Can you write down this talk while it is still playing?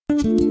Hey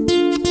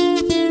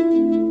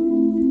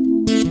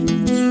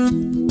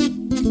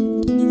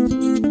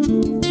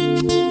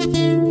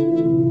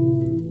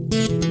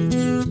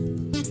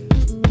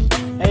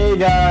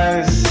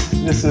guys,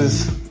 this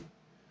is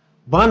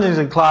Bungeons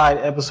and Clyde,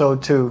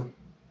 episode 2.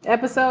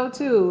 Episode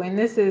 2, and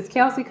this is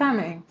Kelsey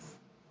Cummings.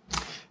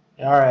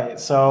 All right,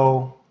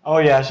 so,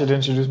 I should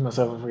introduce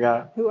myself. I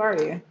forgot. Who are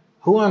you?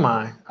 Who am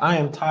I? I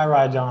am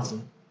Tyrod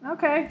Johnson.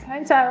 Okay,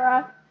 hi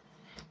Tyrod.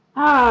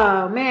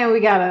 Oh man,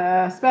 we got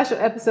a special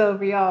episode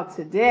for y'all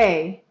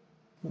today.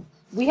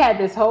 We had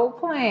this whole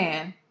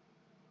plan,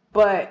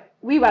 but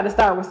we about to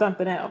start with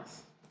something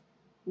else.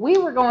 We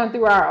were going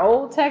through our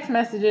old text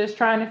messages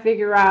trying to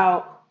figure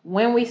out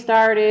when we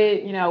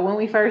started, when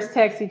we first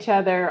text each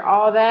other,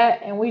 all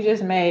that, and we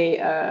just made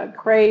a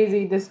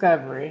crazy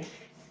discovery.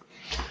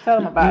 Tell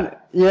them about it.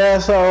 Yeah,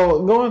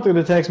 so going through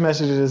the text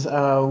messages,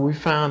 we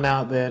found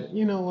out that,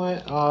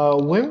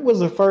 when was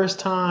the first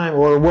time,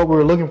 or what we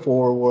were looking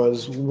for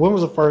was, when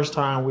was the first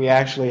time we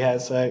actually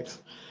had sex,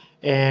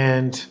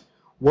 and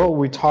what were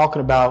we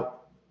talking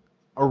about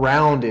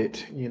around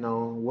it,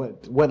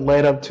 what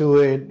led up to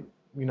it,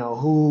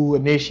 who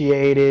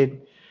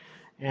initiated,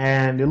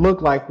 and it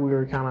looked like we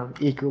were kind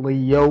of equally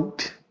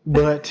yoked,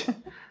 but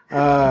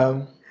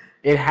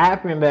it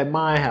happened at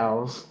my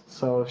house,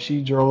 so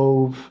she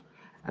drove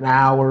an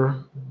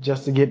hour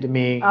just to get to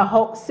me. A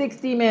whole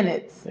 60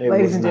 minutes,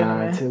 ladies and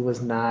gentlemen. It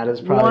was not. It was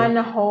probably... One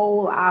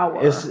whole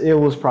hour. It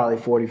was probably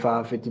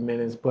 45, 50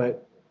 minutes,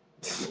 but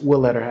we'll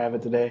let her have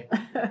it today.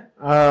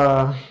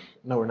 No,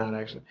 we're not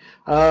actually.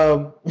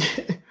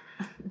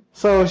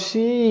 So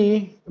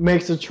she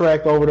makes a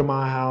trek over to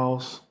my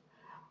house.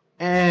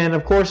 And,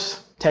 of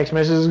course, text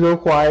messages go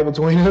quiet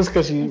between us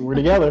because we're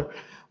together.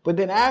 But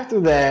then after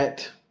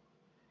that...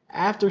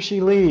 After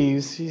she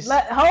leaves,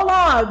 hold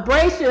on.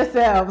 Brace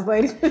yourselves,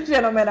 ladies and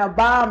gentlemen. A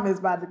bomb is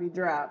about to be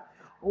dropped.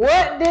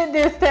 What did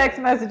this text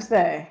message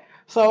say?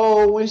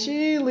 So when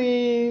she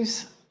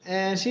leaves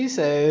and she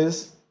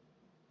says,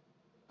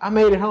 I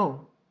made it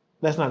home.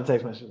 That's not the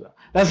text message, though.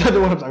 That's not the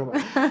one I'm talking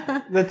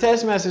about. The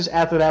text message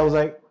after that was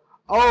like,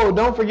 oh,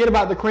 don't forget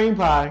about the cream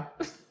pie.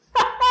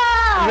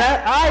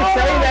 I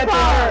say that to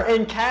her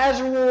in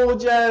casual,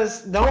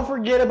 just don't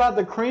forget about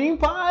the cream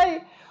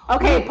pie.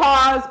 Okay,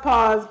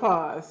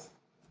 pause.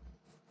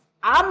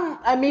 I'm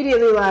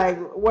immediately like,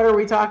 what are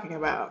we talking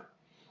about?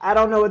 I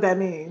don't know what that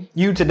means.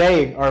 You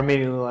today are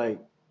immediately like,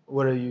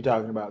 what are you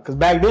talking about? Because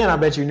back then, I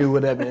bet you knew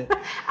what that meant.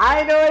 I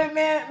didn't know what it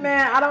meant,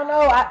 man. I don't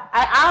know.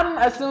 I'm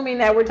assuming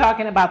that we're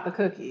talking about the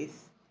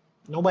cookies.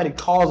 Nobody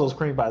calls those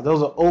cream pies.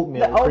 Those are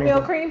oatmeal. The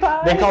oatmeal cream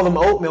pies? They call them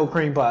oatmeal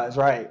cream pies,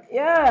 right?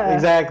 Yeah.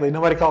 Exactly.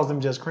 Nobody calls them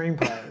just cream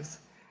pies.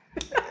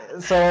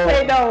 So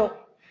they don't.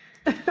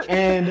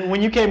 And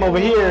when you came over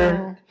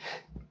here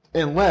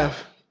and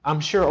left, I'm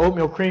sure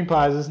oatmeal cream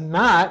pies is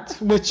not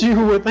what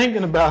you were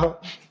thinking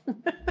about.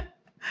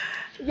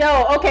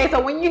 Yo, okay,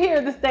 so when you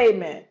hear the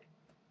statement,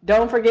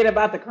 don't forget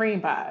about the cream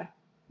pie,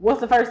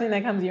 what's the first thing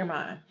that comes to your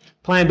mind?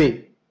 Plan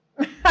B.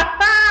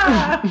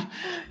 That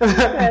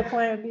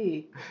Plan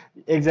B.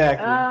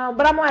 Exactly.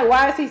 But I'm like,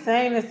 why is he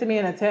saying this to me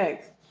in a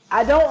text?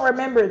 I don't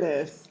remember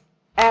this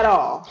at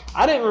all.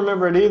 I didn't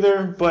remember it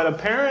either, but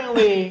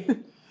apparently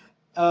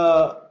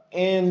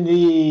in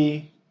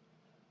the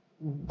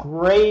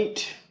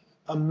great,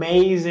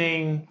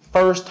 amazing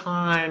first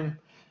time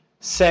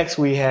sex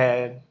we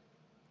had,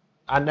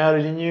 I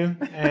nutted in you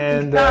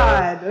and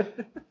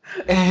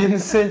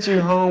and sent you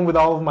home with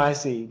all of my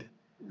seed.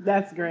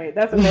 That's great.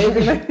 That's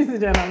amazing, ladies and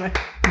gentlemen.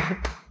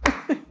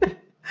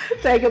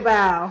 Take a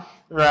bow.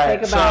 Right.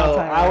 Take a bow. So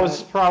I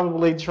was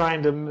probably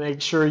trying to make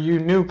sure you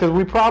knew, because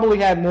we probably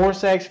had more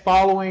sex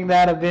following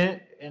that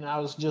event, and I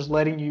was just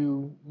letting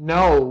you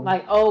know.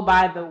 Like, oh,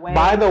 by the way.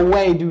 By the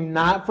way, do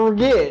not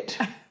forget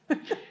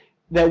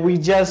that we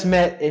just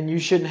met and you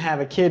shouldn't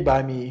have a kid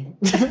by me.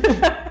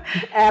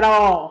 At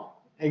all.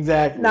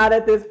 Exactly. Not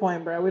at this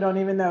point, bro. We don't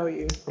even know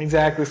you.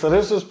 Exactly. So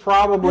this was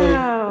probably,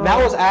 that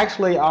was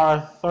actually our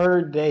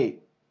third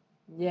date.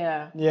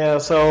 Yeah. Yeah,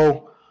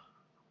 so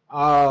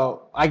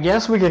I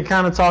guess we can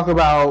kind of talk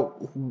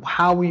about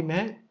how we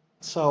met.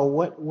 So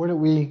where did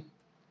we?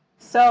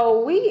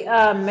 So we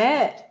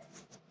met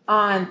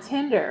on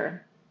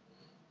Tinder.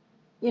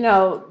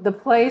 The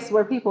place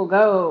where people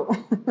go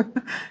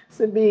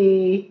to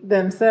be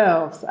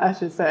themselves, I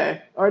should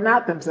say, or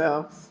not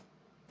themselves.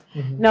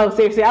 Mm-hmm. No,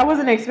 seriously, I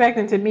wasn't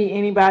expecting to meet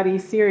anybody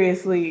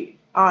seriously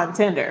on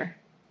Tinder.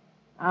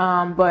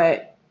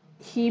 But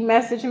he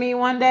messaged me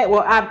one day.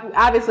 Well,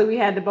 obviously we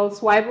had to both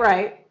swipe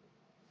right.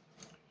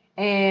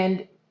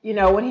 And,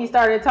 when he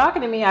started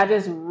talking to me, I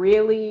just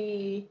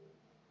really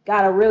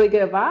got a really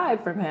good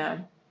vibe from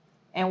him.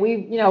 And we,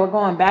 we're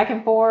going back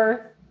and forth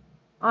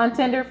on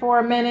Tinder for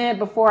a minute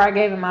before I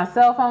gave him my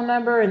cell phone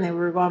number. And then we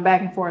were going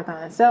back and forth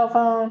on his cell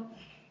phone.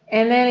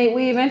 And then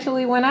we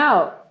eventually went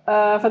out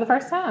for the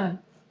first time.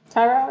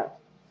 Tyrod?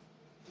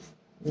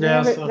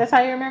 Yeah. That's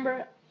how you remember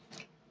it?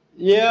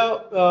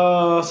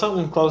 Yeah,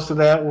 something close to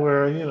that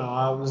where,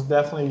 I was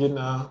definitely getting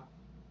a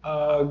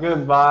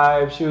good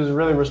vibe. She was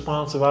really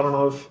responsive. I don't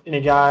know if any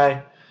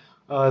guy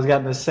has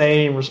gotten the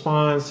same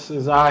response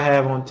as I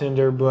have on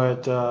Tinder,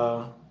 but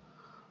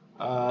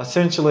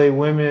essentially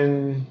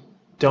women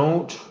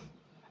don't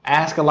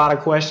ask a lot of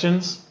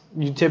questions.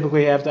 You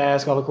typically have to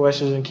ask all the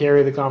questions and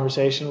carry the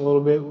conversation a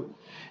little bit.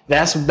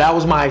 That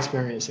was my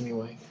experience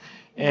anyway.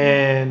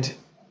 And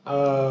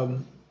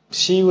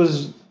she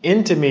was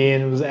into me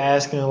and was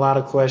asking a lot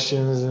of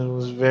questions and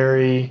was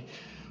very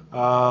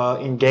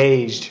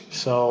engaged.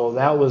 So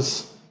that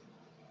was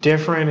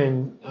different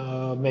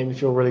and made me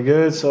feel really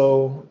good.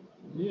 So,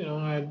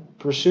 I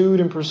pursued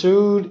and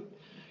pursued,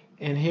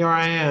 and here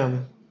I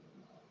am.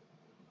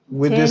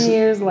 With 10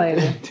 years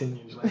later. 10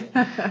 years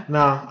later.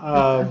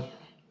 No.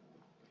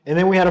 And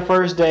then we had a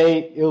first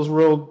date. It was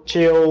real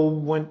chill.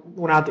 Went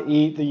out to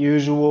eat, the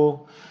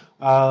usual.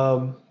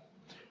 Got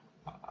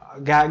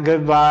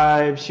good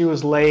vibes. She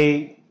was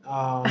late.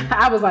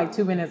 I was like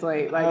 2 minutes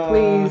late. Like,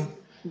 please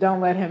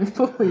don't let him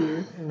fool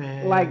you.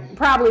 Man. Like,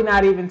 probably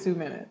not even 2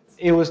 minutes.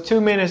 It was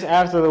 2 minutes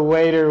after the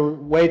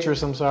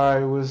waitress,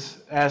 was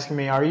asking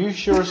me, "Are you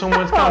sure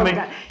someone's coming?"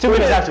 God. 2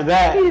 minutes after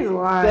that. He's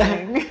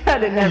lying.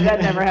 That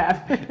never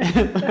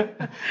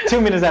happened. 2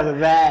 minutes after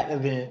that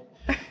event.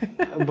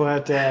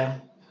 But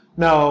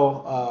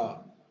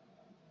no.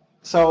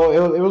 So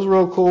it was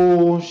real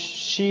cool.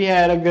 She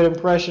had a good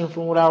impression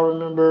from what I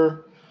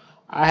remember.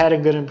 I had a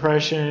good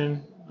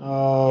impression.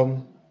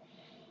 And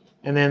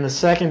then the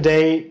second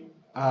date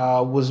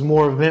was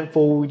more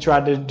eventful. We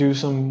tried to do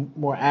some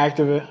more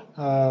active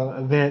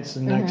events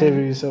and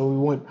activities. So we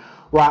went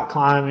rock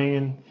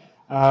climbing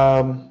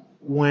and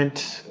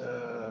went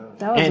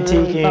that was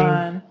antiquing. really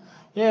fun.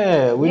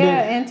 Yeah, we did.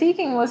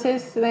 Antiquing was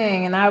his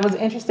thing, and I was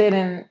interested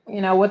in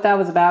what that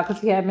was about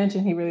because he had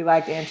mentioned he really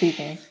liked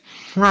antiquing.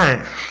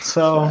 Right.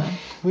 So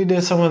we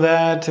did some of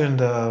that,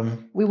 and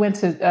we went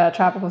to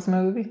Tropical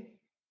Smoothie.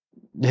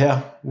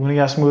 Yeah, when we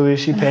got smoothie,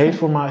 she paid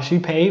for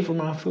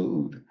my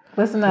food.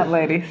 Listen up,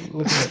 ladies.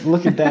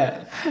 Look at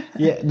that.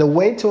 Yeah, the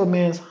way to a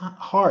man's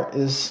heart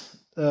is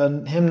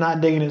him not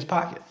digging his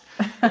pocket.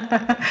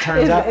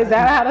 Turns out. Is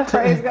that how the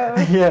phrase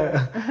goes?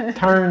 Yeah.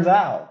 Turns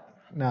out.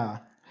 Nah.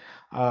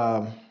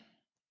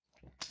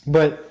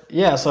 But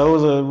yeah, so it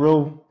was a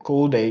real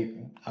cool date.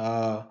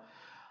 I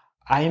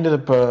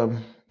ended up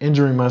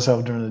injuring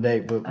myself during the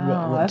date, but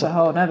that's a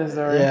whole nother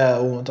story.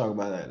 Yeah, we won't talk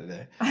about that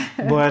today.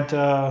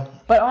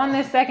 But on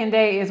this second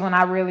date is when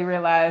I really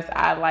realized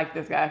I like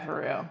this guy for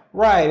real.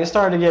 Right, it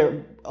started to get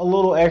a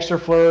little extra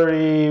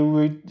flirty.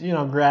 We,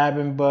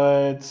 grabbing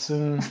butts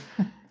and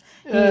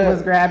he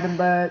was grabbing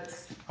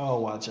butts. Oh,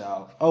 watch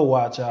out!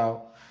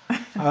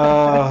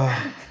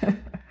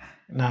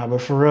 Nah,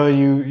 but for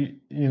real,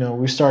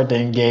 we started to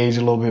engage a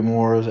little bit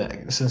more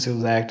since it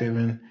was active,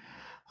 and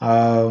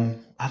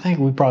I think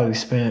we probably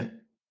spent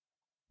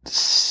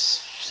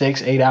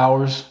 6-8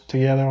 hours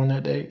together on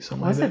that date.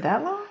 Was it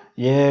that long?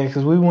 Yeah,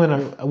 because we went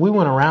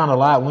around a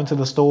lot. Went to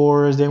the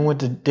stores, then went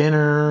to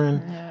dinner,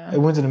 and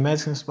went to the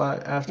Mexican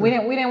spot after. We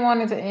didn't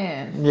want it to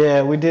end.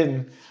 Yeah, we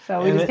didn't.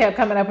 So we just kept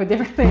coming up with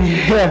different things.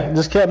 Yeah,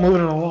 just kept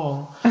moving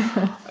along.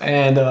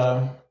 And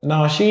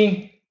no,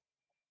 she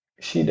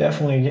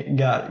definitely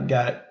got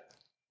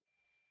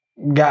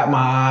my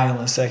eye on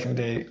the second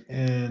date,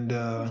 and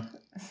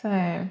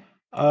same.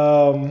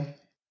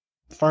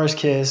 First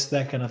kiss,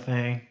 that kind of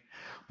thing.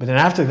 But then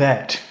after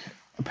that,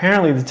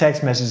 apparently the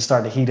text messages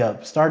started to heat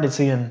up. Started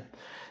seeing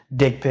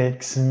dick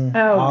pics and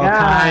all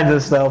kinds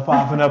of stuff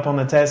popping up on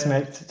the text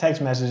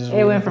messages.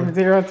 It went from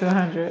 0 to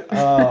 100.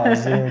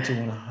 0 to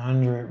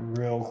 100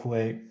 real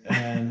quick.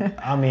 And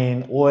I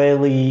mean,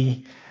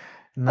 oily,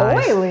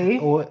 nice.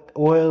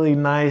 Oily,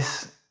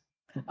 nice.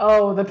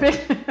 Oh, the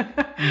picture.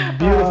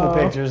 Beautiful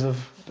pictures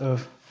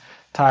of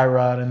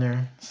Tyrod in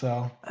there.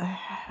 So.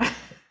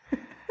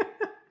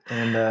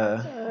 And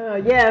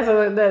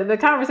so the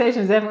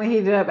conversations definitely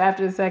heated up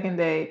after the second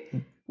date.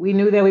 We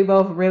knew that we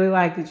both really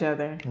liked each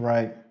other.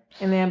 Right.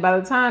 And then by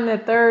the time the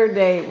third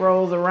date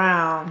rolls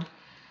around,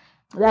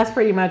 that's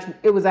pretty much,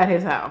 it was at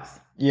his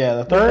house. Yeah,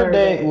 the third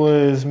date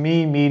was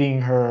me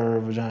meeting her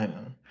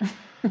vagina.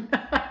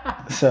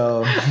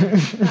 So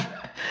I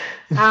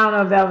don't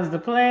know if that was the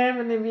plan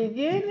from the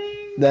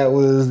beginning. That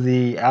was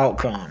the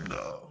outcome,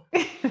 though.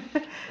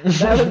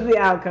 That was the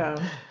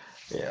outcome.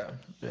 Yeah.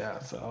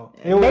 So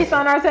based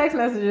on our text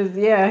messages,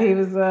 yeah, he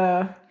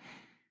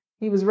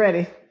was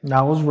ready.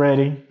 I was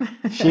ready.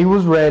 She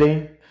was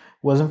ready.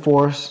 Wasn't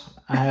forced.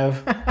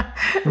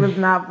 It was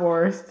not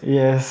forced.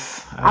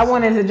 Yes. I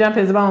wanted to jump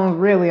his bones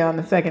really on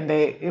the second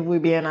date, if we're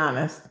being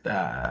honest.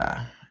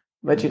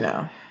 But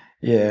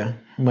Yeah.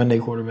 Monday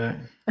quarterback.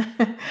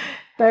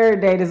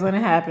 Third date is when it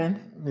happened.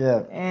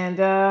 Yeah. And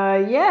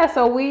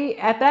so we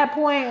at that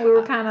point we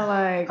were kind of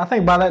like. I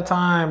think by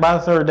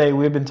the third date,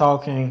 we had been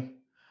talking.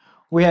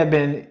 We had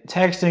been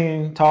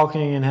texting,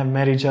 talking, and have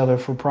met each other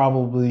for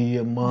probably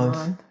a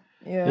month.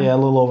 Yeah, a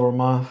little over a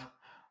month.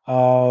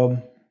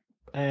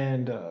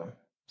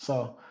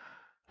 So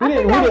I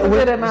think that was a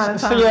good amount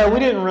of time. So yeah, we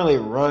didn't really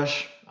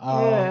rush.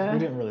 We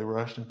didn't really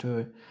rush into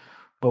it,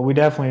 but we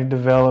definitely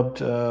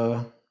developed.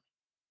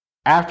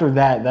 After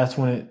that, that's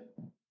when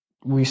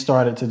we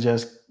started to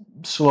just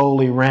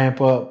slowly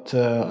ramp up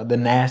to the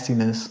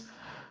nastiness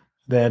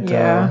that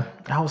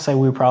I would say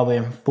we were probably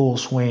in full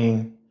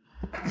swing,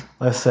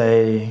 let's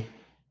say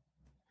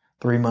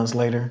 3 months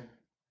later.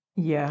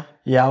 Yeah.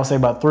 Yeah, I would say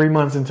about 3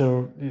 months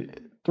into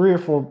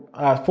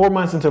 4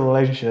 months into the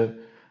relationship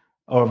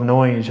of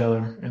knowing each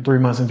other, and 3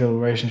 months into the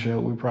relationship,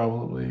 we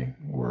probably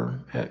were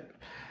at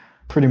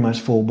pretty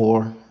much full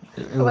bore.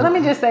 But let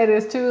me just say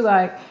this too,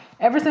 like,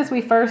 ever since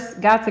we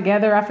first got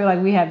together, I feel like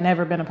we have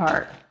never been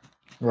apart.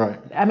 Right.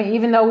 I mean,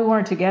 even though we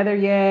weren't together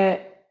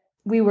yet,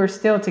 we were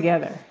still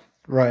together.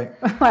 Right.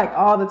 Like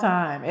all the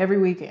time, every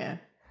weekend.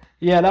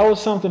 Yeah, that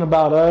was something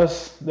about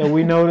us that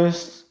we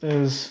noticed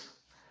is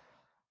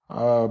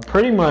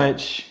pretty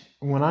much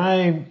when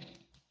I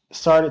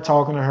started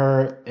talking to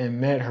her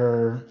and met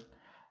her,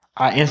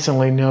 I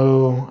instantly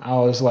knew I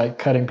was like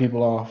cutting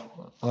people off.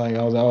 Like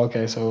I was like,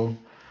 okay, so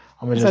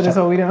I'm gonna just. So that's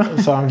what we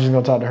doing. So I'm just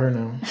gonna talk to her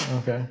now.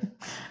 Okay,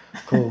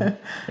 cool.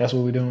 That's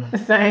what we doing. The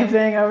same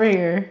thing over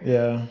here.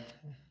 Yeah,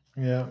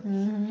 yeah,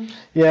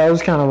 yeah. It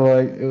was kind of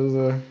like it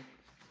was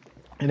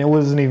and it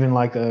wasn't even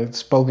like a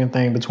spoken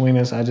thing between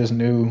us. I just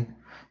knew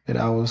that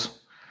I was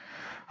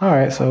all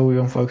right. So we're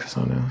gonna focus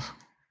on this.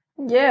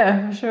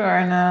 Yeah, for sure,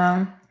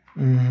 and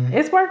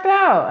it's worked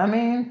out. I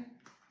mean,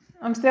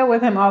 I'm still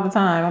with him all the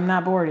time. I'm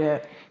not bored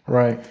yet.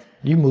 Right.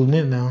 You moving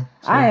in now.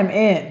 So. I am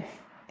in.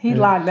 He's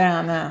locked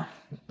down now.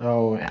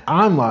 Oh,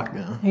 I'm locked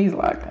down. He's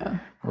locked down.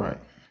 Right.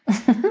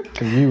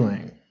 Because you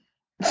ain't.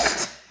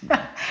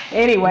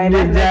 Anyway,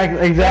 that's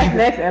exactly. That's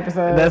next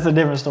episode. That's a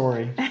different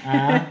story.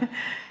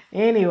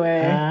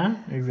 Anyway.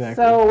 Exactly.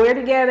 So we're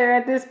together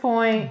at this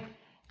point.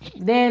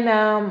 Then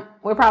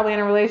we're probably in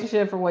a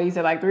relationship for what you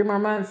said, like 3 more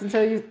months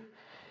until you.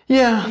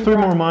 Yeah, 3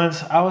 more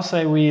months. I would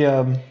say we.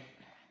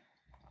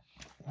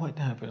 What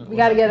happened? We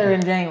got together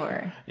in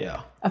January.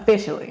 Yeah.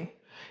 Officially.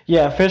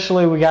 Yeah,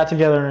 officially we got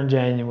together in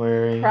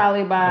January.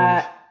 Probably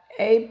by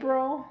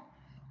April.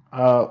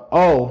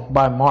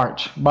 By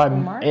March. By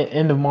March?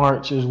 End of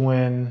March is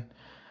when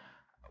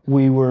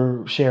we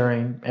were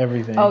sharing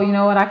everything. Oh, you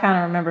know what? I kind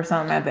of remember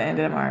something at the end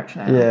of March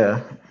now.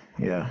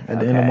 Yeah. At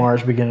the end of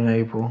March, beginning of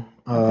April.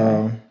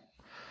 Okay.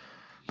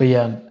 But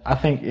yeah, I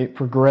think it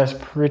progressed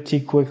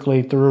pretty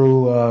quickly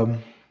through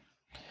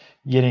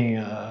getting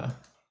to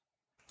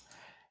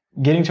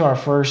our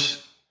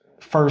first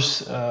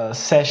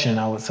session,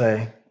 I would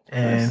say.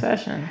 And first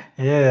session.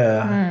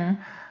 Yeah.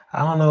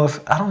 I don't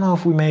know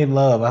if we made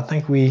love. I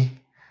think we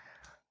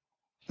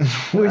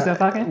were still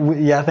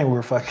fucking? I think we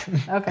were fucking.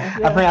 Okay.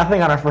 Yeah. I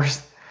think on our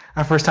first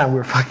time we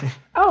were fucking.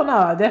 Oh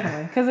no,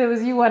 definitely. Because it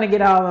was you want to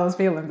get all those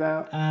feelings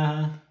out.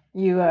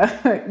 You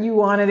you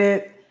wanted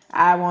it.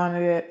 I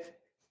wanted it.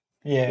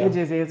 Yeah. It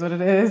just is what it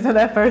is. So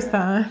that first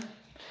time.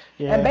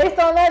 Yeah. And based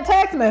on that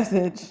text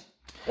message,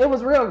 it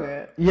was real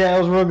good. Yeah, it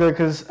was real good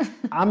because,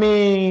 I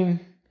mean,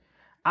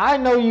 I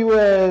know you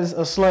as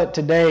a slut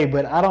today,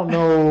 but I don't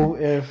know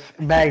if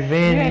back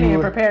then you ain't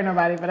even prepared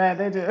nobody for that.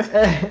 They just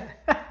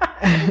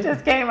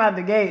just came out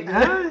the gate.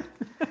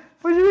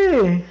 What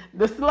you mean?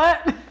 The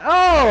slut?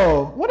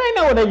 Oh, well, they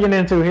know what they're getting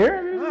into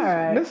here. All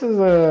right. This is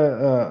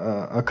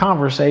a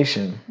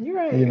conversation. You're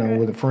right.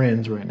 With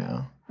friends right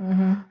now.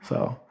 Mm-hmm.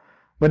 So,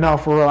 but no,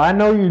 for real, I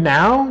know you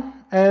now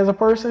as a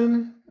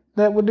person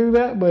that would do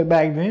that, but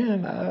back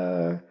then,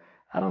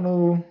 I don't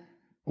know.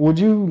 Would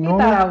you He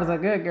normally? thought I was a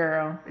good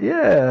girl.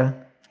 Yeah.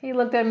 He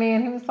looked at me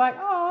and he was like,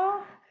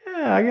 "Oh."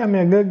 Yeah, I got me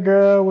a good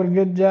girl with a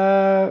good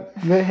job,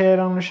 good head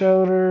on the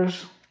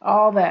shoulders.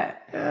 All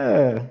that.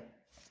 Yeah.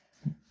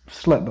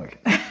 Slut bucket.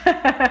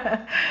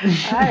 I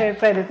didn't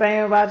say the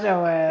same about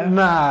your ass.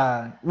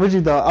 Nah. What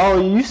you thought? Oh,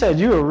 you said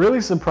you were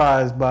really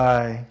surprised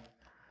by.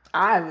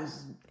 I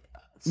was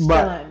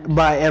stunned.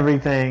 By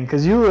everything,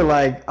 because you were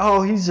like,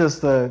 "Oh, he's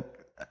just a."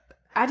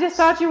 I just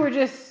thought you were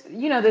just,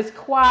 this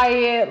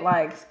quiet,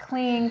 like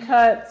clean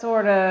cut,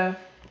 sort of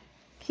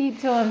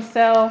keep to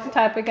himself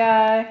type of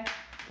guy.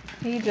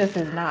 He just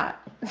is not.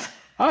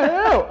 I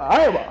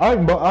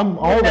am. I'm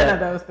all You're that. none of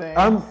those things.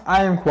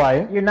 I am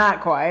quiet. You're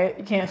not quiet.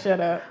 You can't shut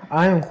up.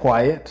 I am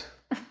quiet.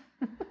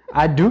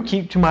 I do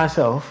keep to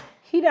myself.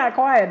 He not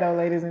quiet though,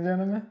 ladies and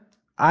gentlemen.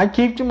 I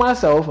keep to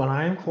myself, and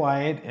I am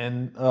quiet.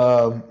 And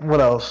what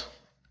else?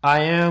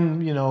 I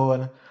am,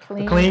 a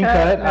clean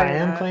cut. I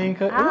am clean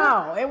cut.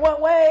 How? In what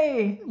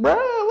way? Bro,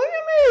 look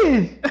at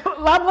me.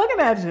 I'm looking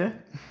at you.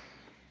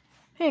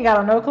 He ain't got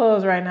on no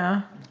clothes right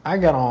now. I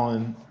got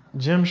on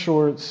gym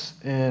shorts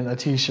and a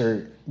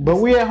t-shirt, but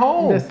we at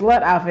home. The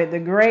slut outfit, the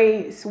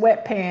gray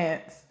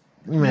sweatpants,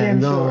 Man,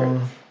 gym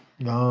shorts.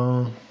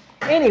 Gone.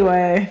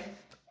 Anyway.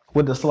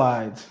 With the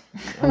slides.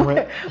 He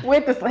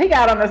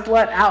got on a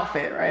slut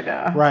outfit right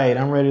now. Right,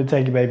 I'm ready to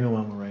take your baby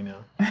mama right now.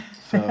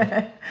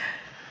 So,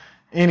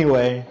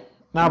 anyway,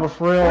 now but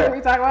for real. What are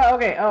we talking about?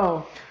 Okay,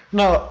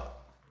 No.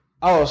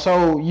 Oh,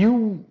 so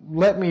you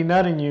let me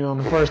nut in you on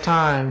the first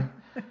time,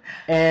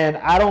 and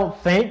I don't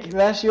think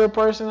that's your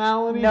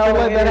personality to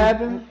let that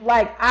happen?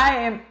 Like, I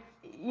am,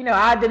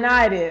 I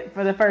denied it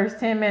for the first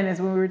 10 minutes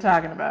when we were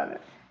talking about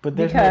it. But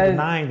there's no Because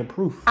denying the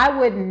proof. I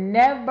would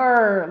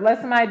never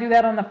let somebody do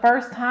that on the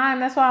first time.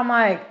 That's why I'm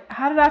like,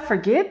 how did I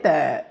forget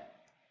that?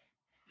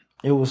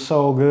 It was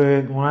so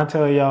good. When I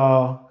tell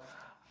y'all,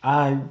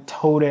 I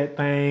tore that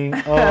thing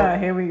up.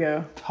 Here we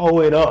go.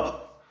 Tore it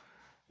up.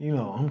 You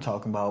know, I'm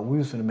talking about we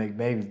was finna make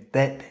babies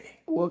that day.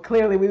 Well,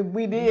 clearly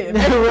we did.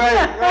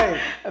 right.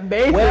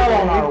 Basically.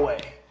 Well on our way.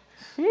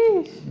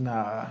 Sheesh.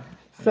 Nah.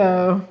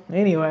 So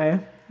anyway,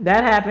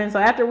 that happened. So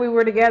after we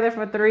were together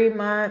for 3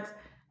 months,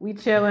 we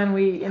chilling,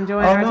 we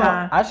enjoying our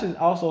time. I should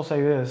also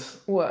say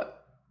this.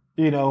 What?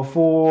 You know,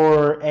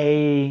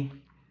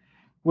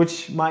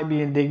 which might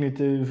be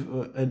indicative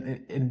of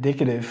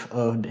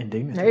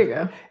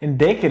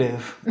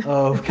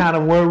kind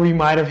of where we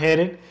might have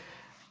headed.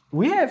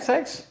 We had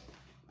sex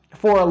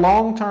for a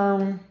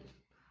long-term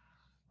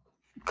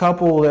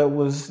couple that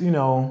was, you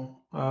know,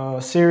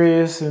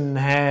 serious and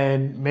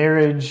had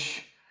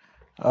marriage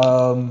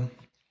on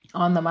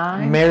the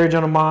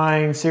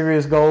mind,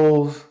 serious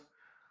goals.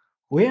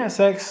 We had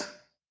sex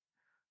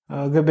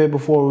a good bit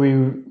before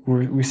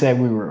we said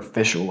we were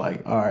official.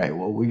 Like, all right,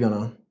 well, we're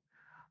gonna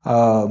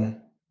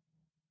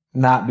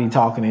not be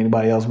talking to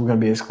anybody else. We're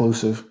gonna be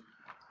exclusive.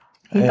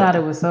 He thought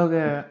it was so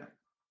good,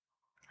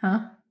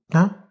 huh?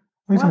 Huh?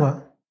 What are you talking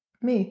about?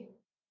 Me.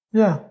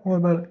 Yeah. What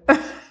about it?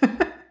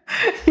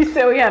 He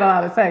said we had a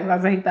lot of sex.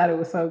 I said he thought it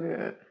was so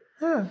good.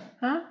 Yeah.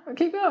 Huh?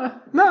 Keep going.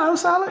 No, it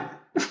was solid.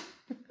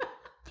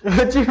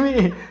 What you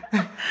mean?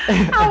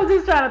 I was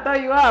just trying to throw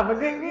you off.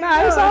 But it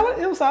was solid.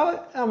 It was solid.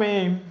 I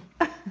mean,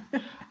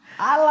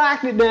 I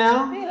locked it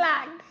down. He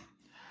locked.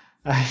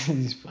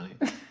 He's funny.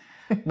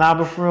 Nah,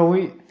 but for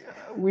real,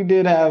 we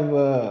did have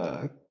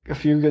a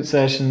few good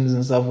sessions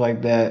and stuff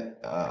like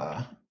that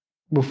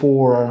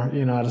before,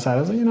 you know, I decided,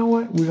 I was like, you know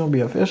what? We're going to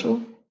be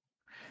official.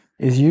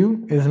 It's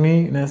you, it's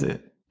me, and that's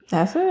it.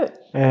 That's it.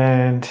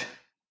 And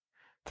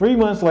 3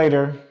 months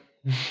later,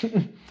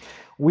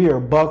 we are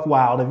buck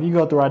wild. If you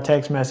go through our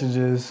text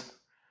messages,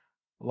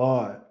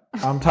 Lord,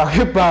 I'm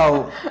talking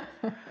about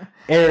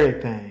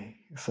everything.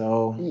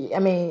 So, I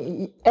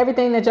mean,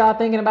 everything that y'all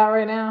thinking about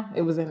right now,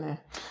 it was in there.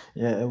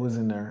 Yeah, it was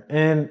in there.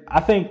 And I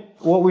think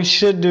what we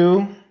should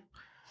do,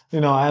 you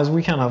know, as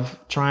we kind of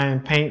try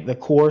and paint the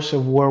course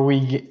of where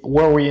we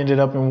ended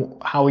up and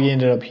how we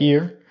ended up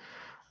here,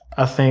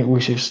 I think we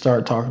should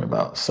start talking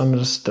about some of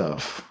the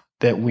stuff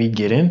that we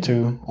get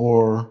into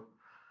or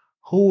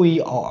who we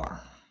are.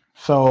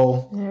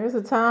 So there's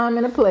a time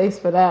and a place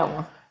for that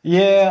one.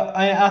 Yeah,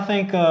 I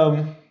think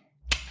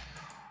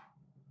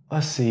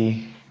let's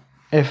see.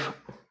 If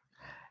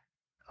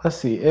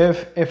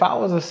I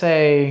was to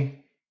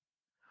say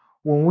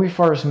when we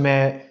first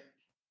met,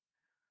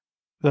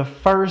 the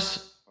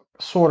first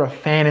sort of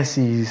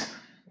fantasies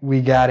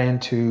we got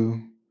into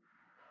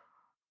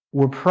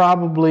were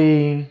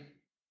probably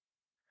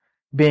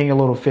being a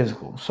little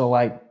physical. So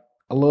like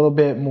a little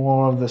bit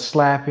more of the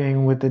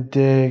slapping with the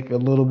dick, a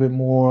little bit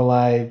more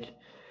like,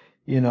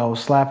 you know,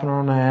 slapping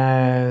on the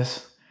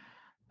ass,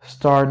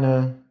 starting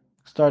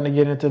to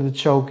get into the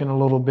choking a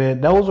little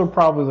bit. Those were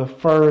probably the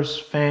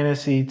first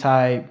fantasy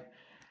type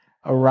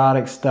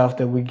erotic stuff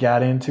that we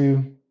got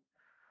into.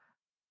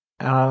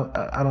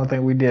 I don't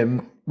think we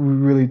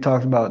really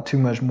talked about too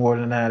much more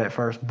than that at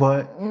first,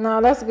 but no,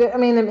 that's good. I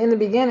mean, in the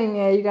beginning,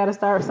 yeah, you got to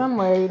start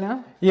somewhere, you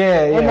know.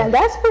 Yeah. And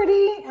that's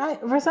pretty.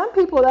 For some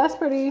people, that's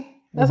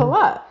a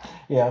lot.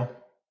 Yeah.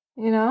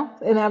 You know,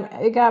 and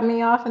it got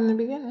me off in the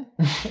beginning.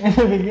 In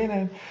the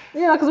beginning.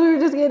 Yeah, because we were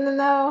just getting to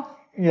know.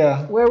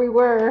 Yeah. Where we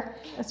were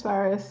as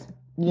far as.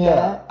 Yeah,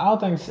 that. I don't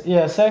think.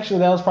 Sexually,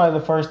 that was probably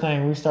the first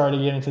thing we started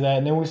to get into that,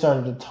 and then we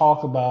started to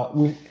talk about.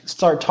 We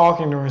start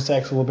talking during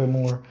sex a little bit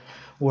more.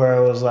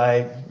 Where it was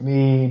like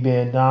me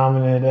being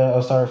dominant.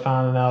 I started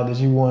finding out that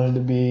you wanted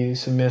to be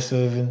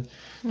submissive and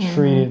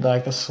treated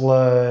like a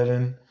slut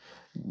and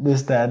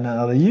this, that, and the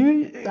other.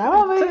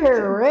 I'm over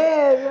here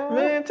red,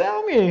 man.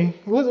 Tell me,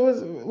 what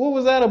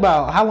was that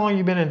about? How long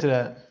you been into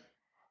that?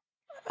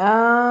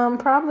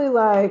 Probably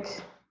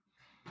like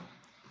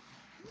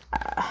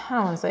I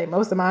don't want to say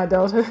most of my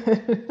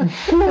adulthood,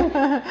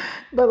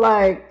 but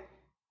like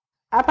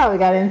I probably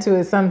got into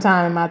it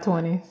sometime in my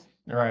 20s.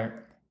 Right.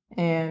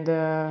 And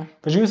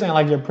but you were saying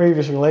like your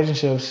previous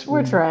relationships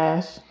were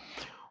trash.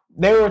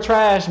 They were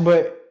trash,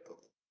 but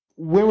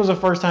when was the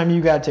first time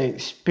you got to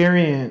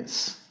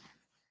experience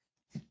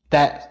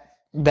that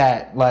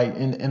like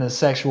in a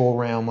sexual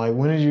realm? Like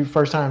when did you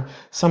first time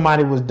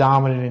somebody was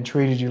dominant and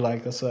treated you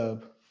like a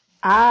sub?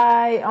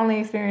 I only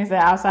experienced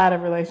that outside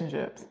of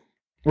relationships.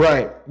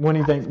 Right.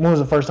 When was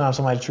the first time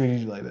somebody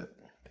treated you like that?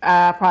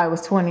 I probably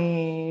was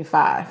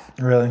 25.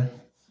 Really?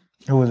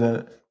 Who was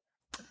that?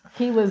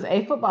 He was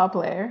a football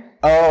player.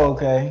 Oh,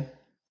 okay.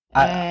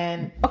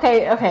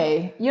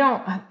 Okay. You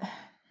don't.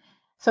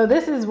 So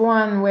this is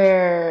one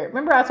where,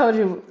 remember I told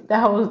you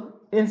that whole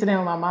incident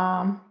with my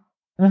mom?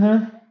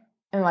 Mm-hmm.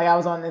 And like I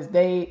was on this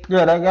date.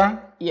 Yeah, that guy?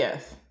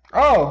 Yes.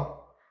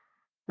 Oh,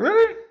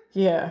 really?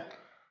 Yeah.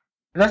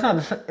 Is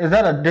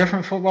that a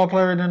different football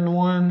player than the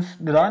ones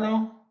that I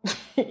know?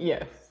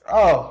 Yes.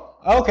 Oh,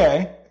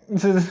 okay.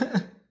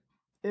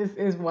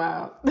 It's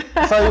wild.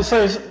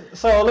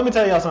 So let me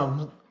tell y'all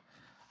something.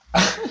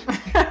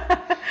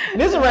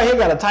 This one right here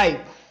got a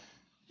type.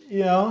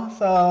 You know,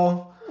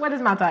 so what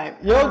is my type?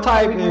 Your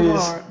type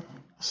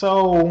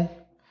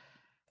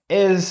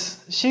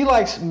is she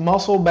likes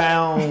muscle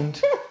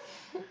bound.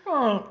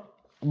 I'm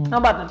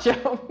about to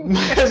choke.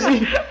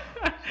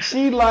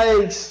 she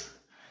likes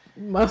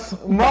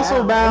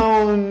muscle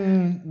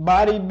bound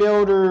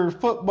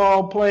bodybuilder,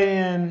 football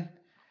playing,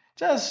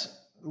 just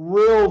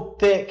real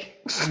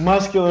thick,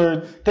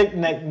 muscular, thick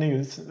neck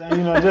niggas.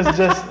 You know, just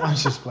I'm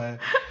just playing.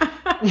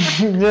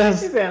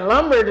 She said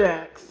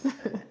lumberjacks.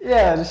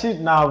 Yeah,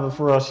 but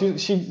for real,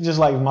 she just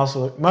like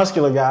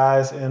muscular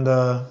guys, and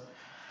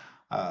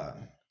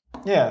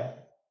yeah,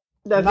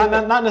 that's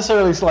not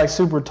necessarily like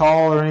super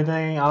tall or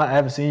anything. I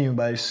haven't seen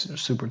anybody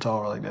super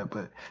tall like that,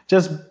 but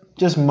just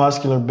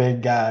muscular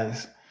big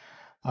guys.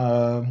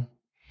 Let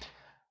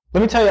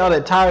me tell y'all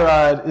that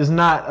Tyrod is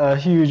not a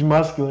huge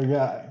muscular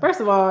guy. First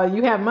of all,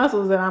 you have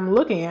muscles that I'm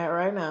looking at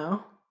right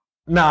now.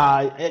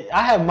 Nah,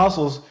 I have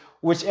muscles.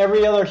 Which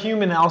every other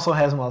human also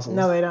has muscles.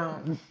 No, they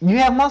don't. You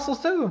have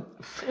muscles too.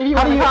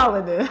 How do you call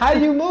it this? How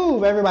do you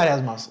move? Everybody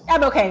has muscles.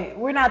 Okay,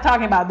 we're not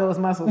talking about those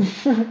muscles.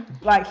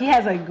 Like, he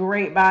has a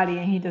great body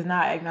and he does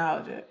not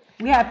acknowledge it.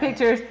 We have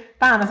pictures.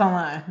 Find us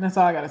online. That's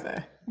all I gotta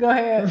say. Go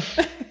ahead.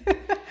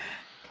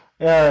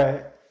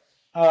 All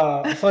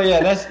right. So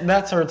yeah,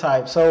 that's her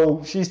type.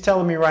 So she's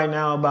telling me right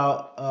now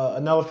about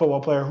another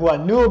football player who I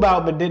knew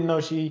about but didn't know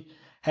she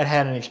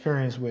had an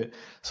experience with.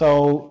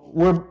 So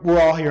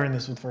we're all hearing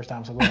this for the first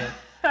time. So go ahead.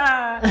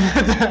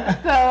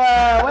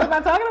 So what am I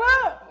talking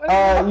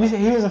about?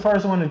 He was the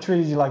first one that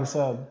treated you like a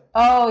sub.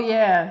 Oh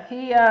yeah,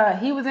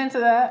 he was into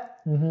that.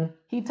 Mm-hmm.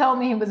 He told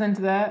me he was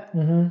into that,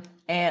 mm-hmm.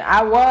 and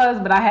I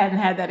was, but I hadn't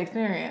had that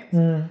experience.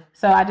 Mm-hmm.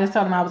 So I just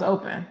told him I was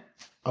open.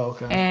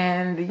 Okay.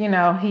 And he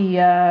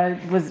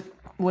was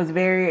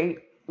very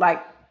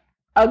like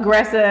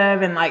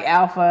aggressive and like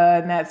alpha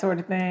and that sort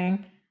of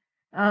thing.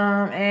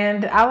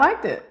 And I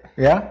liked it.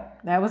 Yeah?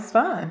 That was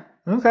fun.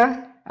 Okay.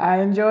 I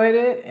enjoyed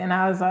it, and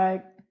I was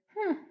like,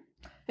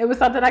 It was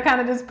something I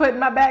kind of just put in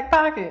my back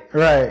pocket.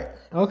 Right.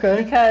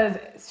 Okay. Because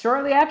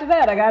shortly after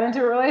that, I got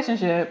into a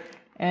relationship,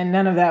 and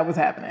none of that was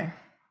happening.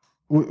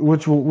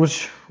 Which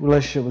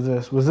relationship was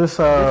this? Was this...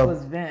 This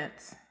was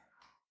Vince.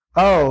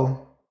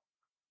 Oh.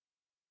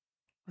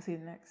 What's he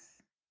next?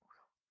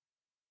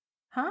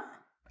 Huh?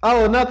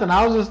 Oh, nothing.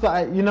 I was just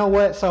like, you know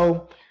what?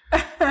 So...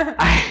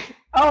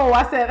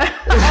 I said,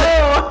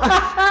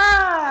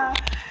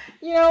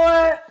 you know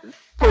what?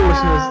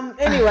 Foolishness.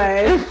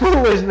 Anyway.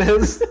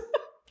 Foolishness.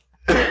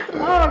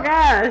 Oh,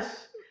 gosh.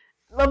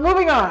 But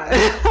moving on.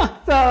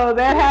 So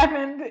that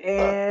happened,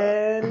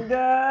 and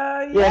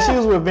yeah, she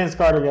was with Vince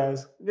Carter,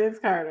 guys. Vince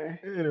Carter.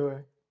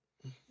 Anyway.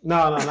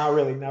 No, not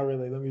really.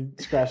 Let me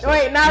scratch that.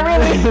 Wait, not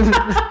really?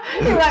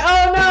 You're like,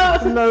 oh,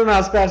 no.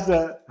 No, scratch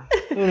that.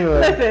 Anyway.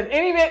 Listen,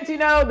 any Vince you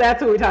know,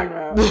 that's who we're talking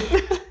about.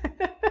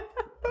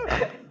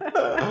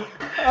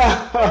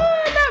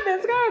 Not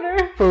Vince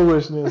Carter.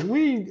 Foolishness.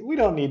 We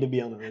don't need to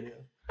be on the radio.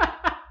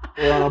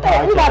 We're on a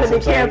podcast. We about to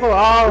be canceled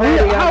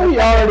already. How we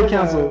already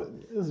canceled?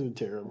 This is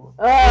terrible.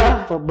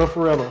 But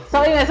for real.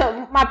 So anyway,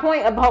 so my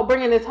point about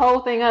bringing this whole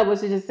thing up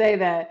was to just say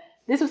that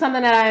this was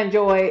something that I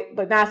enjoyed,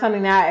 but not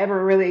something that I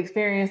ever really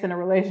experienced in a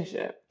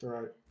relationship.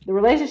 Right. The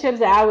relationships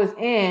that I was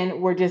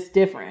in were just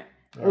different.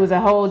 Right. It was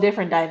a whole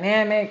different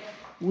dynamic.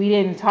 We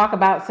didn't talk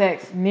about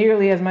sex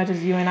nearly as much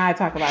as you and I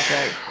talk about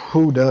sex.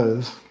 Who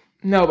does?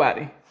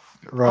 Nobody.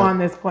 Right. On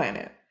this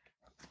planet.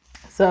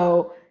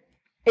 So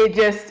it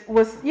just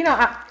was,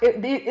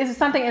 it's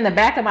something in the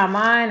back of my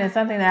mind and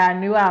something that I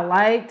knew I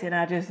liked, and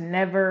I just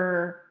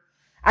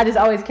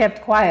always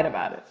kept quiet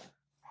about it.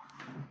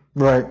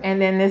 Right. And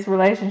then this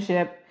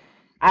relationship,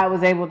 I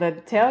was able to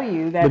tell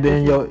you that. But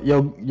then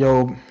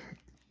your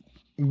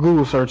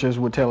Google searches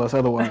would tell us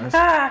otherwise.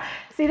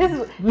 See,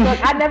 look,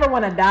 I never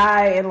want to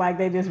die and like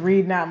they just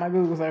reading out my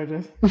Google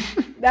searches.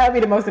 That would be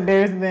the most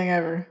embarrassing thing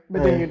ever.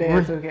 But then you're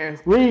dead, so who cares?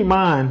 Read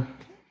mine.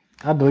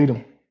 I delete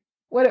them.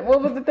 What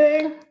was the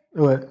thing?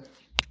 What?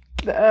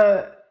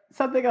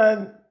 Something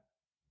on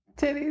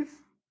titties.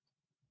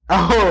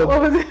 Oh.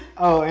 What was it?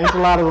 Oh,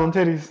 enchiladas on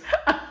titties.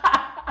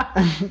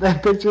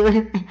 That picture.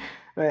 It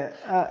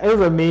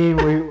was a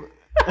meme.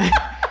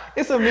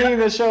 It's a meme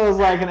that shows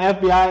like an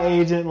FBI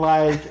agent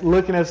like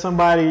looking at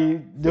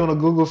somebody doing a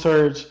Google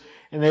search,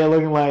 and they're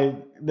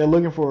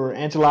looking for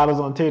enchiladas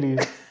on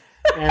titties,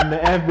 and the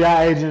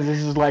FBI agent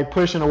is just like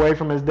pushing away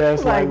from his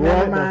desk like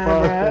what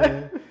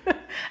the fuck?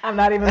 I'm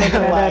not even looking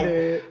at that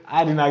dude.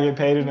 I do not get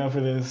paid enough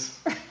for this.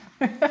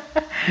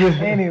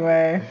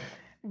 Anyway,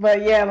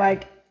 but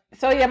yeah,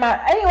 so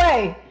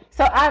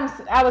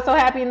I was so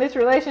happy in this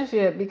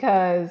relationship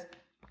because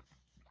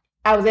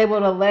I was able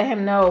to let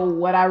him know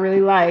what I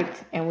really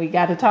liked, and we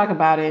got to talk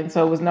about it. And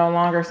so it was no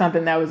longer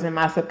something that was in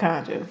my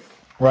subconscious.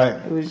 Right.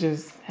 It was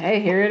just,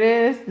 hey, here it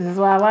is. This is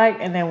what I like.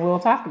 And then we'll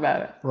talk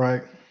about it.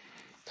 Right.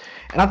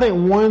 And I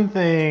think one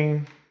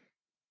thing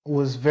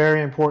was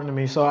very important to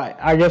me. So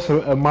I guess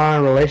my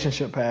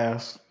relationship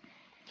past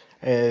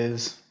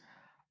is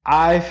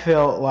I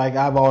felt like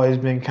I've always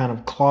been kind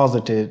of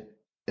closeted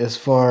as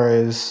far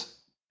as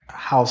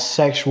how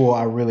sexual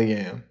I really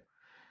am.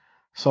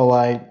 So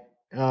like,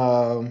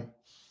 um,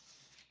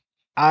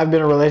 I've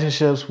been in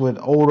relationships with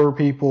older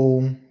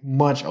people,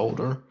 much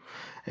older,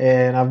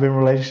 and I've been in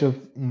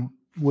relationships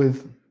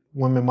with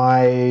women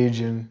my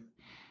age, and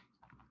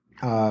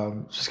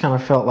just kind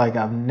of felt like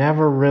I've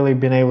never really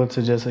been able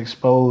to just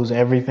expose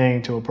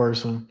everything to a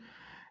person.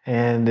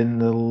 And in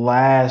the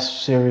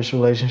last serious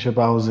relationship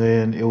I was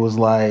in, it was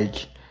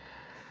like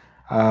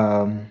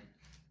um,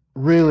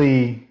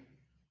 really,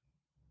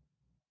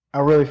 I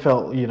really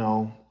felt,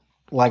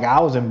 like I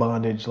was in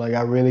bondage, like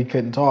I really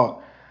couldn't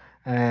talk.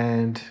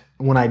 And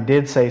when I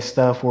did say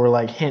stuff or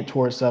like hint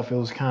towards stuff, it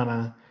was kind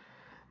of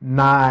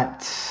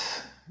not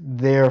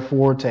their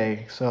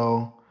forte.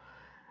 So,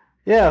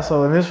 yeah,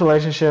 so in this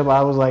relationship,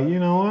 I was like, you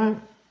know what?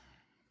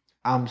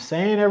 I'm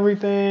saying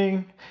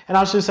everything. And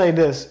I should say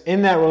this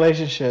in that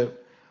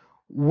relationship,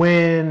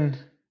 when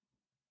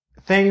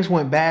things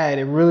went bad,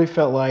 it really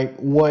felt like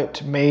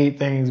what made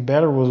things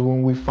better was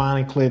when we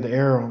finally cleared the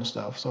air on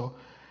stuff. So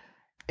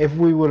if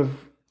we would have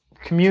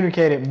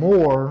communicated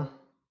more,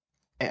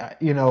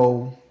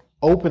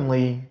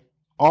 openly,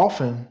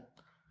 often,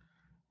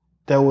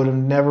 there would have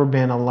never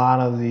been a lot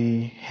of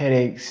the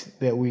headaches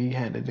that we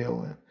had to deal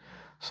with.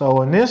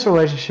 So in this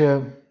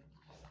relationship,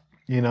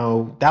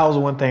 that was the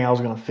one thing I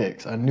was going to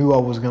fix. I knew I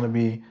was going to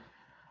be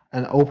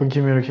an open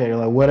communicator,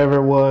 like whatever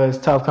it was,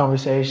 tough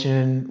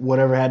conversation,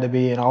 whatever it had to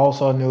be. And I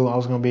also knew I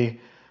was going to be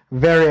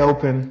very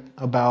open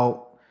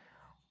about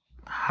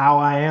how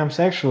I am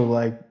sexually,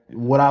 like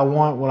what I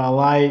want, what I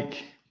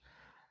like.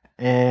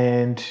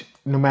 And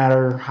no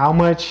matter how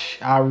much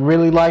I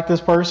really like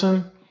this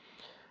person,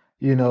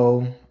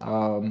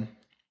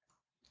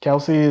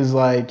 Kelsey is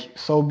like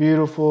so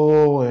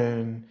beautiful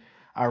and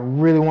I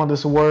really want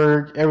this to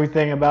work.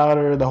 Everything about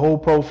her, the whole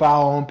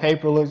profile on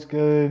paper looks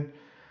good,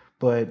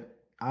 but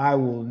I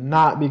will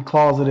not be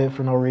closeted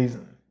for no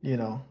reason,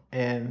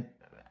 And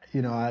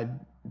I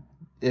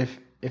if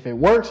it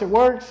works, it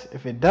works.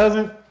 If it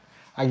doesn't,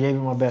 I gave it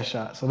my best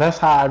shot. So that's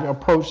how I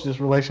approached this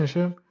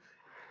relationship.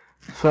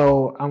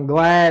 So I'm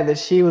glad that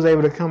she was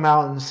able to come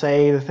out and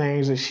say the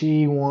things that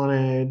she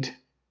wanted,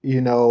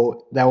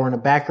 that were in the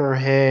back of her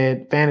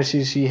head,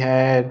 fantasies she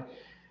had.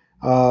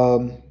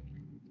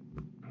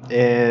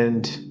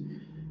 And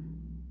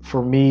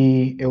for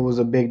me, it was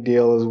a big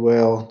deal as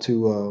well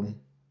to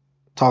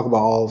talk about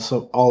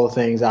all the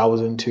things I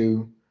was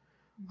into.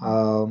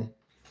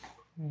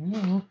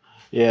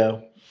 Yeah.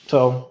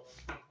 So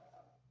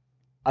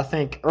I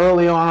think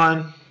early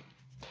on,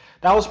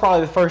 that was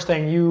probably the first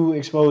thing you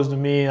exposed to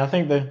me. I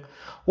think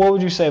what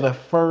would you say the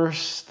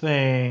first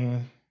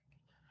thing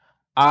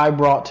I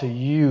brought to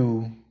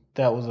you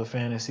that was a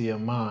fantasy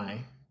of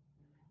mine?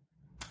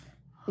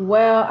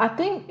 Well, I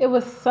think it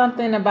was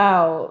something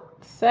about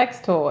sex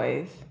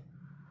toys.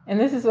 And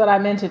this is what I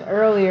mentioned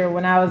earlier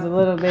when I was a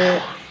little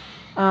bit,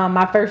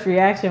 my first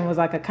reaction was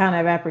like a kind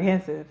of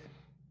apprehensive.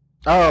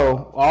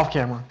 Oh, off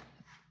camera.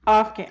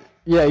 Off camera.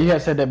 Yeah, you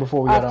had said that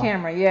before we got on. Off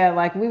camera, yeah.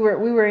 Like we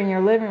were in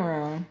your living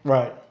room.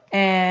 Right.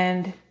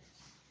 And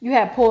you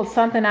had pulled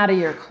something out of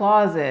your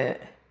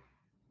closet.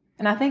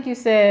 And I think you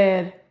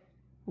said,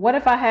 what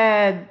if I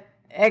had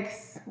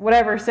X,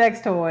 whatever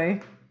sex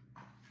toy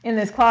in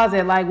this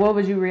closet? Like, what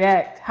would you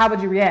react? How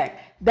would you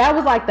react? That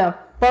was like the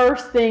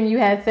first thing you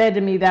had said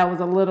to me that was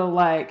a little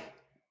like,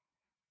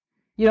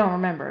 you don't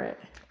remember it.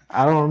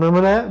 I don't remember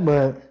that,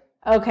 but.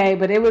 Okay,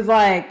 but it was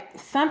like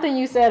something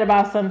you said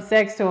about some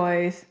sex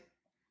toys.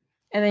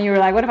 And then you were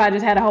like, what if I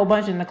just had a whole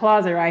bunch in the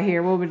closet right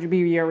here? What would be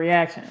your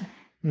reaction?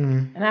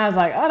 Mm. And I was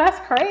like, oh, that's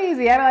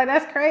crazy. I'd be like,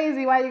 that's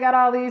crazy. Why you got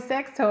all these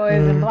sex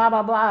toys and blah,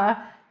 blah, blah.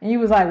 And you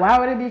was like, why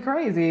would it be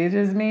crazy? It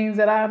just means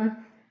that I'm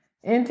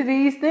into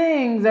these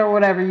things or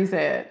whatever you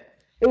said.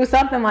 It was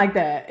something like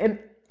that. And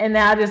then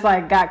I just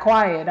like got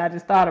quiet. I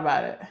just thought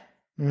about it.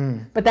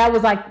 But that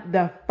was like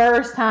the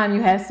first time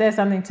you had said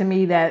something to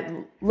me that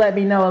let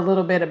me know a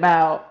little bit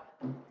about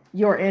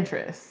your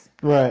interests.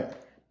 Right.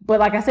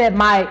 But like I said,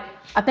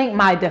 I think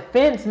my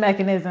defense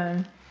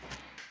mechanism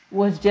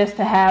was just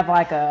to have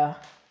like a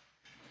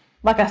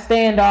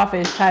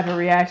standoffish type of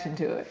reaction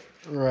to it.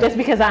 Right. Just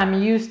because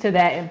I'm used to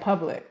that in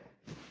public.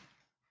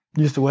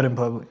 Used to what in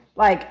public?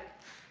 Like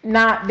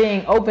not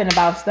being open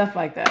about stuff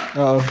like that.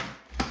 Oh.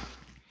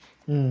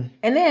 And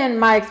then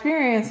my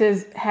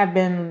experiences have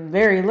been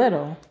very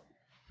little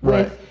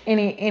with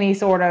any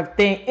sort of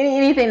thing,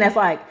 anything that's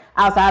like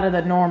outside of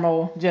the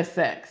normal just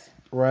sex.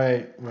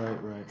 Right.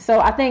 So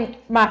I think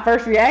my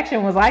first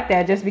reaction was like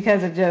that just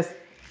because of this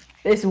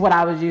is what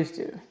I was used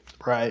to.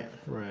 Right.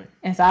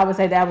 And so I would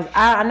say that was,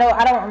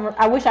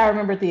 I wish I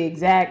remembered the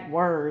exact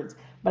words,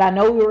 but I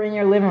know we were in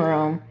your living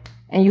room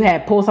and you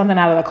had pulled something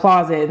out of the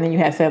closet and then you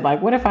had said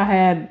like, what if I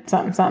had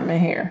something in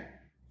here?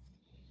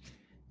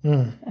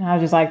 And I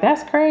was just like,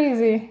 that's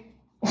crazy.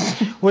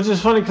 Which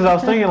is funny because I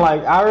was thinking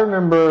like, I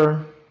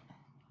remember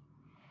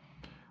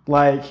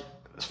like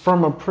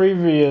from a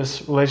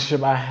previous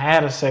relationship, I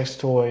had a sex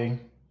toy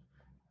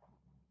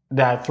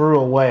that I threw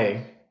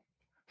away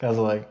because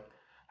like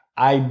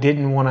I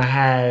didn't want to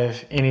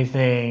have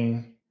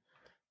anything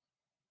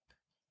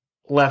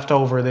left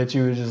over that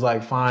you would just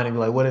like find and be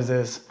like, what is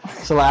this?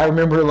 So like, I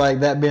remember like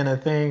that being a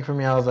thing for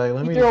me. I was like,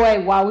 You threw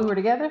away while we were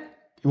together?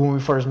 When we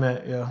first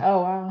met, yeah.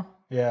 Oh, wow.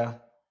 Yeah.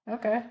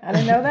 Okay. I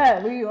didn't know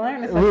that. We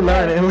learned We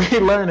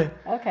learning.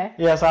 Okay.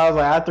 Yeah, so I was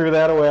like, I threw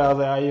that away. I was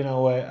like, you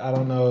know what? I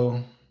don't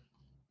know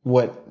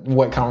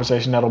what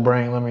conversation that'll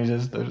bring. Let me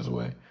just throw this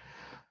away.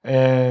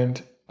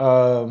 And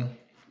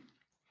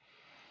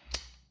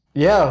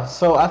yeah,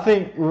 so I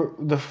think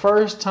the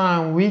first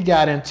time we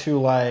got into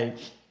like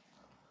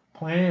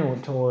playing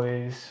with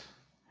toys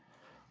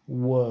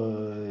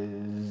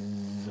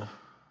was,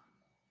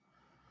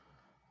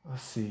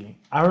 let's see.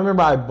 I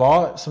remember I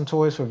bought some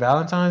toys for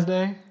Valentine's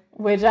Day.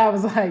 Which I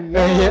was like,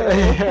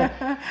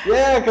 yeah.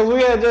 Yeah, because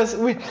we had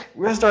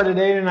we started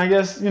dating. I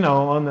guess,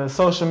 on the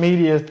social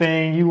media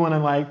thing, you want to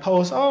like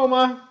post,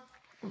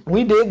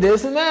 we did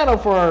this and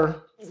that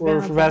for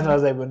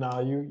Valentine's Day, but no,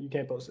 you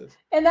can't post this.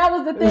 And that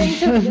was the thing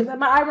too. Because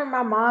I remember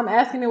my mom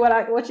asking me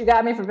what you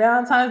got me for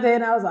Valentine's Day,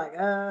 and I was like,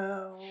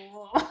 oh.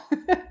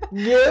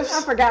 Gifts.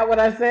 I forgot what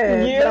I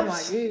said. But I'm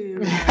like,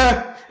 ew.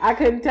 I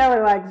couldn't tell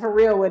her like for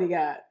real what he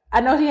got.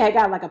 I know he had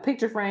got like a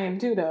picture frame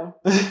too, though.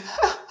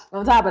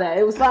 On top of that,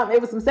 it was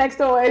some sex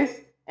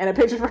toys and a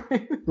picture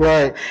frame.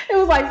 Right. It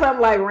was like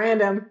something like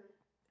random.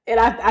 And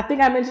I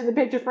think I mentioned the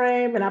picture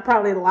frame, and I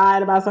probably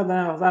lied about something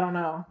else. I don't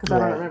know because I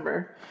don't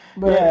remember.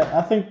 But yeah,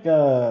 I think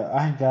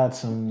I got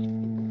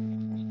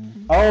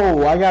some.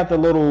 Oh, I got the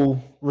little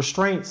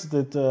restraints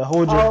that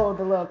hold your. Oh,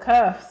 the little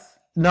cuffs.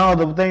 No,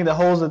 the thing that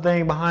holds the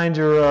thing behind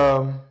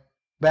your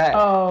back.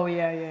 Oh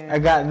yeah. I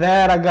got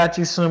that. I got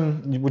you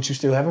some, which you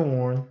still haven't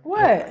worn.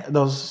 What?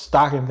 Those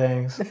stocking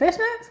things. The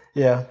fishnets?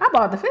 Yeah. I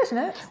bought the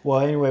fishnets. Well,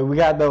 anyway, we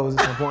got those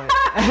at some point.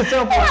 At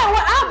some point. Yeah,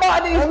 well, I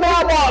bought these.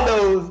 I bought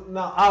those.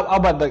 No,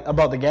 I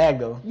bought the gag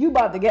though. You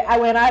bought the gag.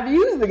 I've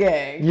used the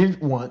gag. You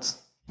once.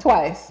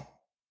 Twice.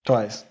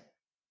 All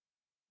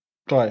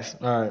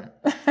right.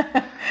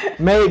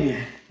 Maybe.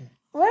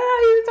 Well,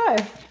 I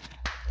used twice.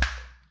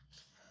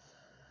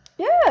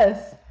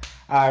 Yes.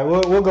 All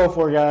right, we'll go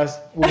for it, guys.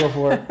 We'll go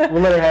for it.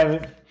 We'll let her have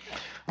it.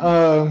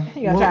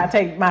 He gonna try to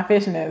take my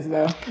fishnets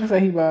though. That's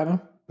what he bought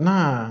them.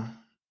 Nah.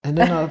 And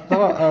then I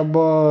thought I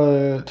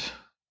bought.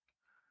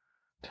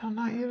 Did I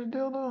not get a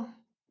dildo?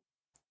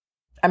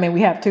 I mean,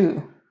 we have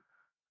two.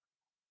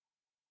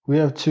 We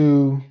have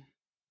two.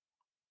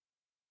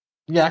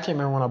 Yeah, I can't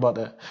remember when I bought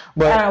that,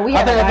 but I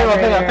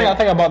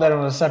think I bought that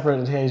on a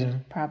separate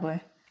occasion. Probably.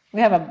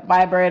 We have a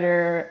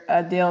vibrator,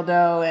 a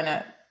dildo,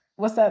 and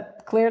what's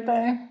that clear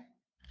thing?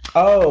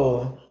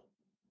 Oh,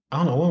 I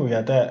don't know when we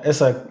got that.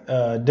 It's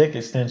a dick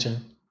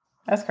extension.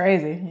 That's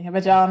crazy. I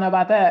bet y'all know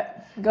about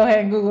that. Go ahead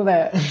and Google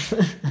that.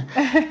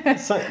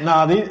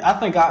 I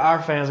think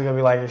our fans are gonna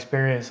be like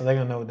experienced, so they're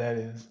gonna know what that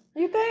is.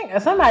 You think?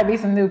 Some might be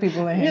some new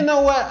people in here. You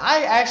know what?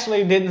 I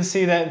actually didn't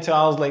see that until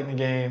I was late in the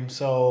game,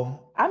 so.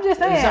 I'm just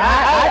saying,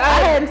 I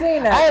hadn't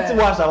seen that. I had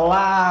to watch a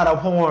lot of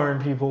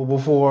porn people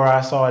before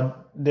I saw a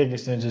dick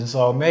extension,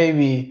 so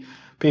maybe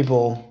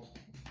people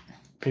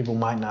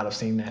might not have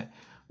seen that.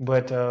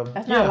 But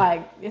that's not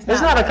like it's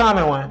not a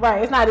common one,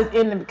 right? It's not as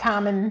in the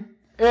common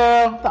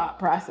thought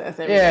process.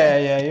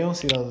 Yeah, you don't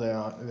see those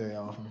very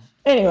often.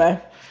 Anyway,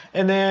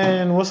 and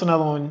then what's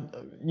another one?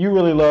 You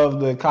really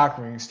love the cock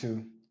rings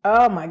too.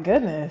 Oh my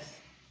goodness,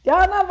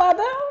 y'all know about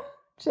them?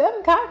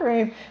 Seven cock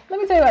rings. Let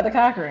me tell you about the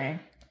cock ring.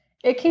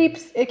 It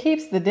keeps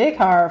the dick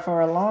hard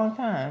for a long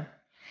time.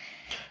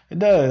 It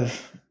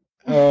does.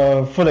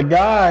 For the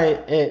guy,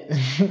 it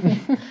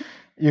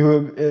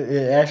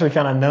actually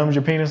kind of numbs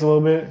your penis a little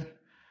bit,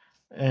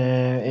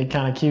 and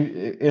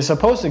it's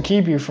supposed to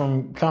keep you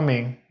from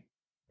coming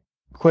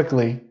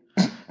quickly.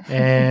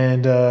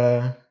 And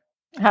how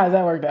does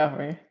that work out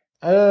for you?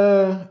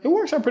 It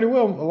works out pretty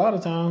well a lot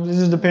of times. It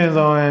just depends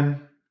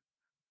on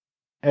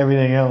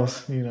everything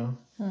else,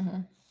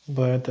 Mm-hmm.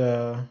 But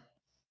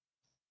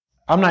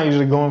I'm not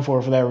usually going for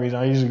it for that reason.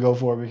 I usually go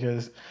for it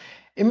because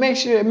it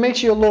makes you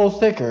a little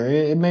thicker.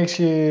 It makes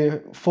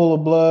you full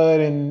of blood,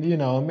 and it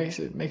makes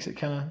it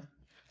kind of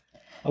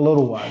a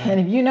little wider. And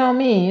if you know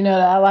me, you know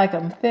that I like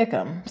them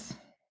thickums.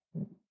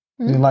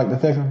 Mm-hmm. You like the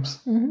thickums?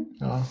 Mm-hmm.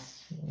 Oh.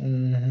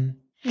 Mm-hmm.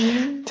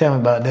 Mm-hmm. Tell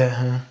me about that,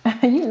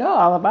 huh? You know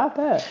all about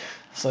that.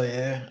 So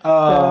yeah.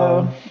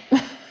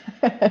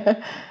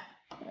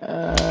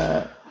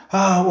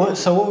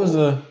 So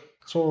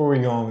where were we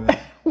going with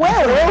that?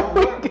 Where were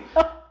we going?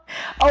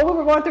 Oh, we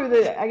were going through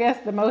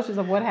the motions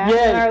of what happened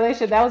in our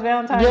relationship. That was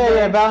Valentine's Day.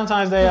 Yeah,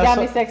 Valentine's Day. You got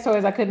me sex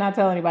toys I could not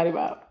tell anybody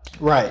about.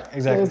 Right,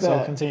 exactly.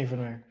 So continue from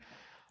there.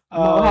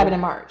 What happened in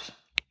March?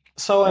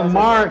 So in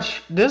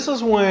March,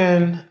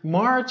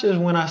 March is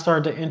when I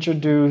started to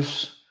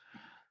introduce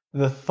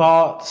the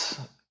thoughts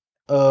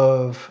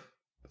of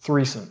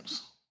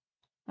threesomes.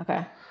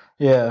 Okay.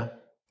 Yeah.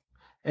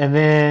 And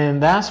then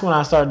that's when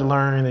I started to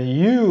learn that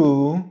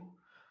you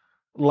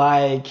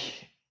like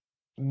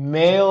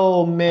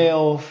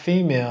male,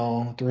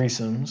 female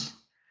threesomes.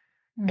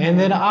 Mm-hmm. And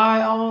then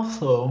I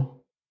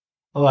also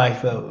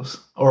like those,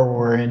 or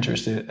were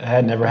interested. I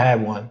had never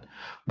had one,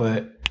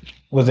 but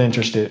was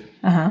interested.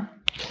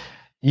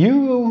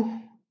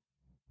 You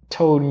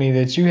told me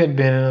that you had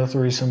been in a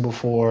threesome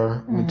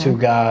before with two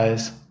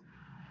guys.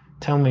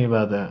 Tell me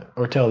about that,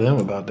 or tell them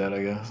about that.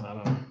 I guess I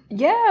don't know.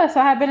 Yeah,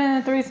 so I had been in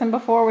a threesome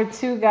before with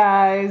two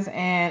guys,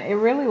 and it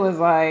really was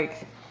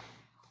like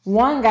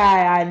one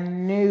guy I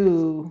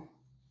knew,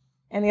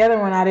 and the other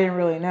one I didn't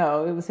really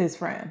know. It was his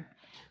friend.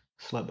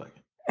 Slut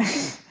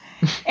bucket.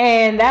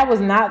 And that was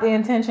not the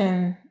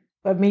intention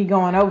of me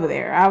going over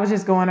there. I was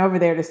just going over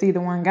there to see the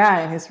one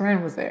guy, and his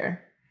friend was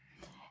there.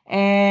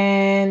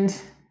 And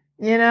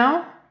you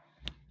know,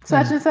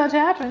 such and such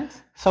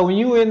happens. So when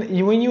you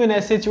in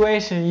that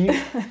situation,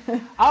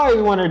 I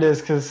always wonder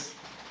this because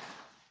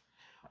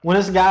when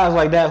it's guys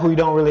like that who you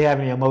don't really have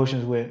any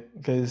emotions with,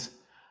 because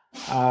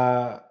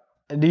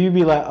do you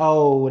be like,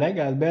 oh, that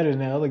guy's better than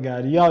that other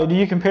guy? Do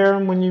you compare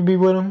them when you be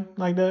with them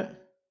like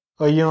that,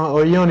 or you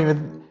don't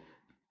even?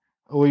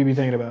 What you be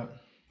thinking about?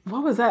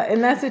 What was that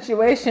in that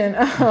situation?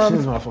 This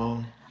is my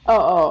phone.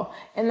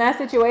 In that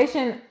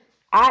situation,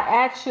 I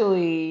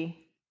actually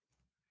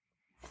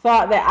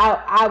thought that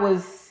I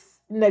was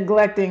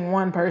neglecting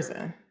one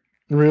person.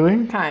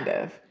 Really? Kind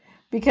of.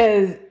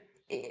 Because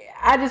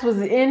I just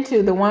was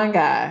into the one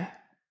guy.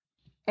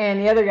 And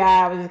the other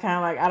guy, I was just kind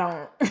of like, I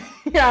don't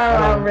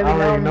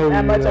really know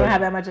that much. I don't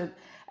have that much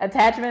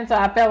attachment. So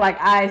I felt like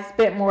I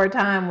spent more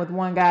time with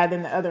one guy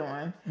than the other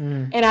one.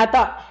 And I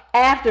thought,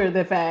 after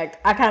the fact,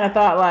 I kind of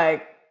thought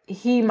like,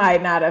 he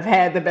might not have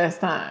had the best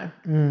time.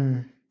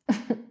 I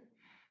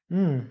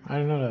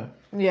didn't know that.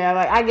 Yeah,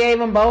 like I gave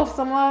them both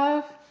some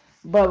love,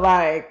 but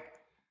like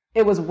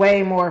it was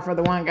way more for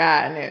the one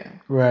guy I knew.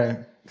 Right.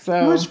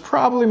 So which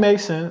probably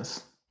makes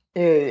sense.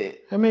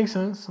 That makes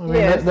sense. I mean,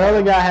 the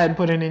other guy hadn't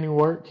put in any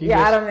work. Who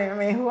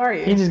are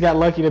you? He just got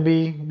lucky to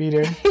be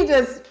there. He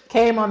just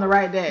came on the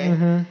right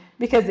day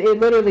because it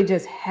literally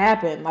just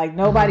happened. Like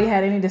nobody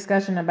had any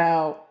discussion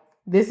about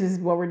this is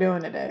what we're doing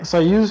today. So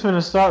you was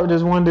finna start with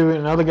this one dude,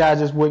 and the other guy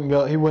just wouldn't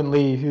go. He wouldn't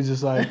leave. He was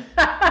just like,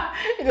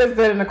 he just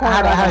stood in the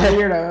corner like a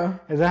weirdo.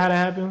 Is that how that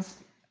happens?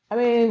 I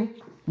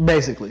mean,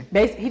 basically,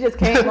 he just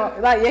came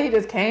he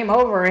just came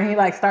over and he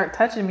like started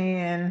touching me,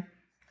 and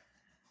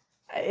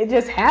it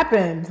just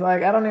happened.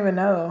 Like I don't even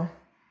know.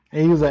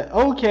 And he was like,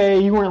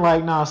 "Okay," you weren't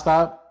like, "Nah,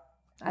 stop."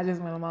 I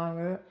just went along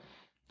with it.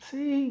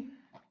 See.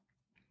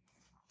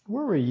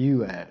 Where were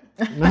you at?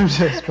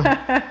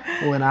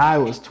 When I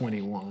was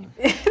 21.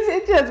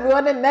 It just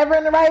wasn't never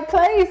in the right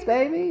place,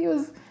 baby. It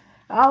was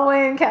all the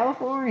way in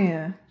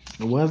California.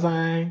 Was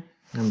I?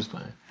 I'm just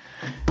playing.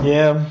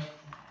 Yeah.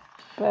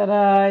 But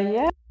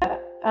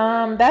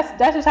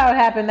that's just how it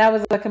happened. That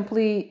was a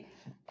complete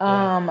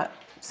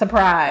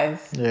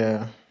surprise.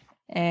 Yeah.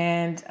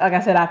 And like I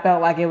said, I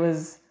felt like it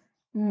was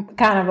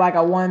kind of like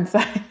a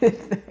one-sided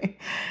thing.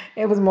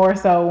 It was more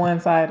so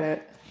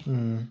one-sided.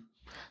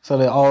 So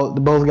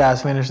both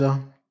guys finished though?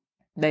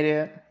 They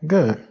did.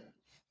 Good.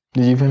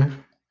 Did you finish?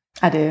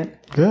 I did.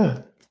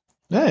 Good.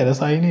 Yeah,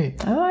 that's all you need.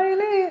 That's all you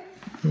need.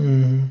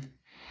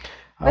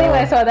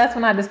 Anyway, so that's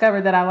when I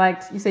discovered that I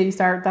liked, you said you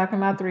started talking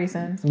about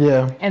threesomes.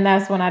 Yeah. And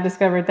that's when I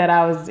discovered that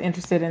I was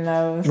interested in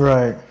those.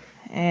 Right.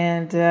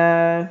 And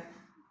that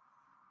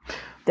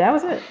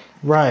was it.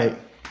 Right.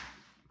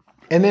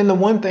 And then the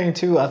one thing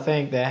too, I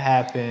think that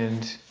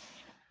happened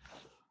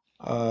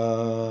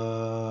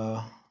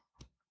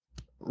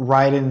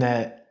right in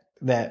that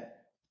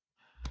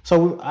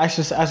so I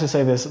should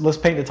say this. Let's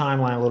paint the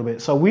timeline a little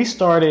bit. So we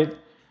started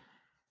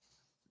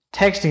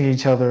texting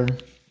each other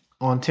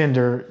on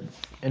Tinder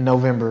in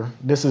November.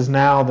 This is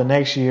now the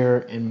next year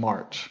in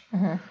March.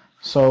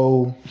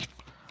 So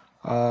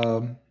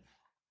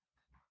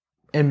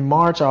in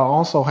March I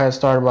also had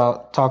started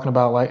talking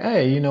about like,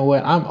 hey, you know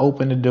what, I'm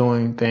open to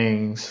doing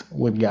things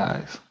with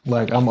guys.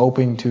 Like I'm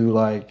open to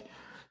like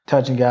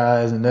touching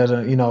guys, and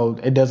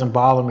it doesn't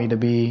bother me to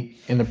be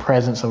in the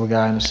presence of a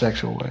guy in a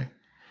sexual way.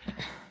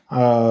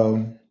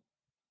 I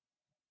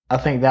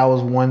think that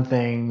was one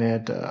thing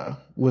that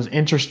was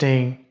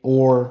interesting,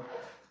 or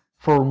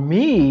for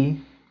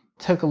me,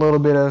 took a little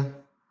bit of.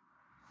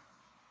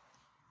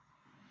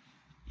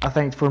 I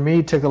think for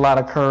me, took a lot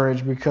of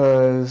courage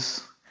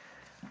because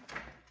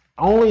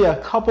only a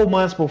couple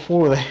months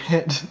before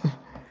that,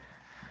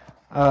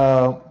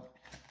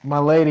 my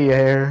lady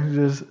here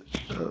just.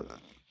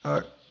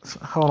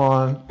 Hold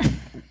on.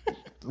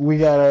 We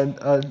got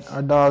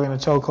a dog in a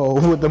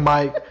chokehold with the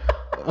mic.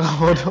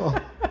 Hold on.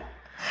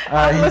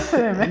 I'm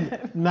listening,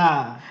 man.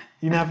 Nah,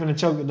 you're not gonna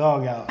choke the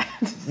dog out.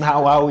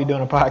 Not while we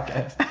doing a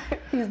podcast.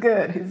 He's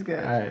good. All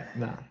right,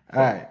 nah.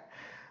 All right.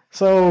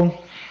 So, what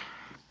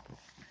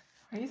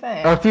are you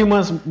saying? A few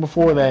months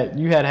before that,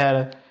 you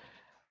had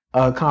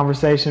a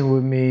conversation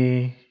with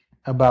me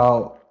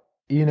about,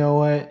 you know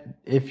what,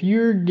 if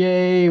you're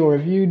gay or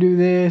if you do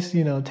this,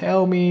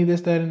 tell me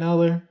this, that, and the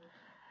other.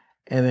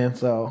 And then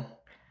so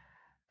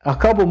a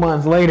couple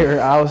months later,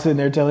 I was sitting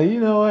there telling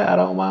you know what, I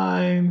don't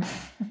mind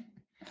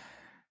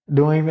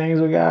doing things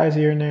with guys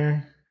here and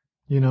there.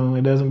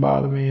 It doesn't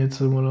bother me. It's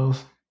one of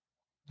those,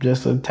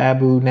 just a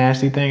taboo,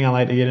 nasty thing I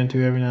like to get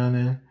into every now and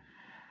then.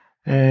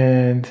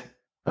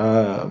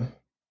 And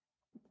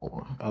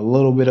a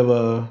little bit of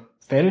a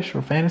fetish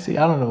or fantasy.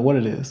 I don't know what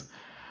it is.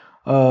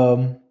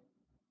 But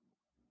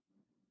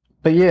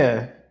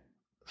yeah,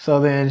 so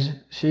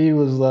then she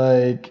was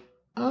like,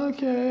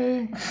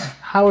 "Okay,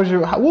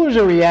 what was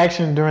your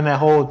reaction during that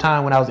whole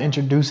time when I was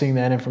introducing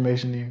that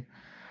information to you?"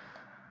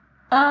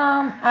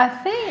 I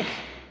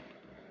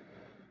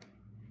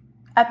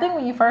think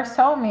when you first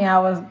told me, I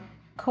was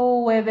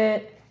cool with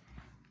it,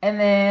 and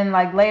then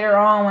like later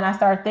on when I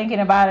started thinking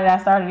about it, I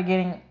started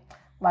getting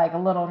like a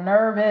little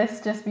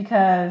nervous just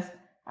because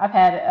I've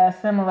had a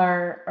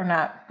similar, or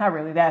not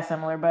really that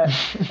similar, but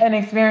an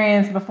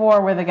experience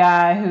before with a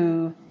guy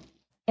who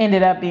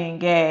ended up being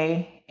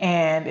gay,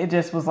 and it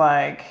just was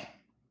like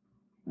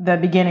the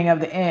beginning of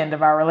the end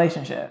of our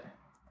relationship.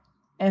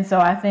 And so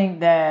I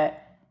think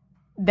that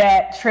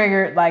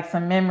triggered like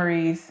some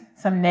memories,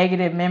 some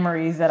negative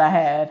memories that I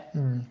had.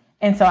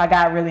 And so I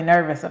got really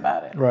nervous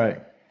about it.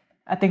 Right.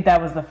 I think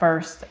that was the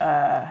first,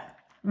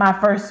 my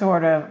first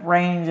sort of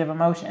range of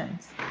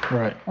emotions.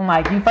 Right. When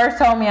like you first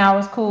told me I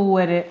was cool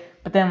with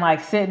it, but then like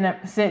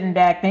sitting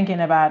back thinking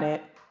about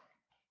it,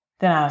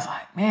 then I was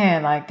like,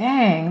 man, like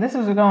dang, this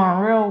is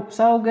going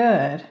so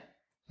good.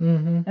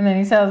 And then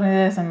he tells me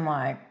this, and I'm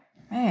like,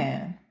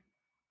 man,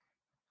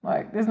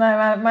 like this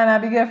might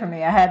not be good for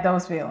me. I had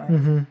those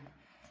feelings.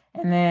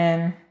 And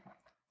then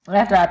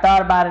after I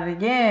thought about it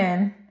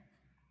again,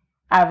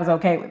 I was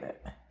okay with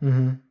it.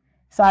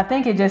 So I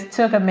think it just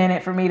took a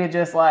minute for me to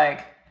just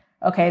like,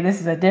 okay, this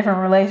is a different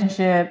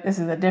relationship. This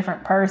is a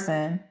different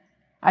person.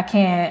 I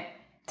can't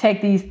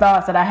take these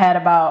thoughts that I had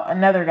about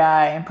another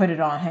guy and put it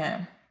on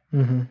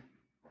him.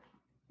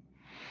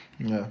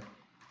 Yeah.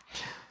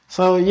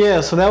 So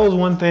that was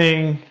one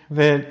thing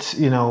that,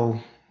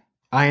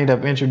 I ended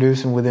up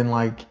introducing within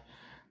like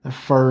the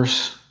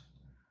first,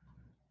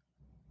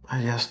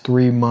 I guess,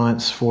 3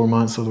 months, 4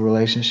 months of the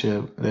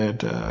relationship,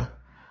 that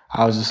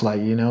I was just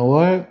like, you know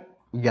what?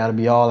 We got to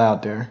be all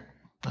out there.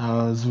 I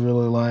was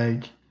really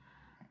like...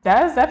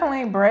 That was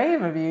definitely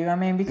brave of you. I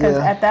mean, because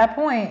at that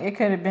point, it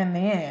could have been the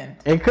end.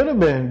 It could have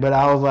been, but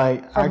I was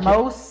like... I don't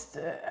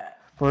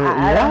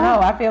know.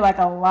 I feel like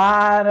a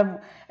lot of...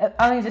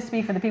 Let me just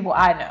speak for the people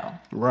I know.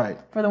 Right.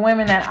 For the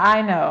women that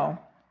I know,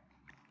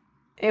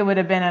 it would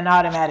have been an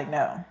automatic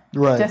no.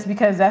 Right. Just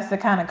because that's the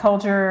kind of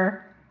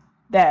culture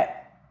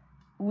that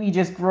we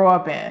just grow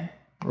up in.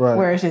 Right.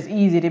 Where it's just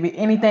easy to be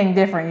anything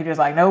different. You're just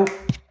like, nope,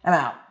 I'm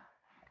out.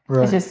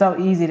 Right. It's just so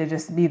easy to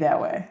just be that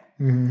way.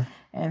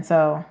 And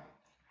so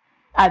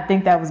I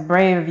think that was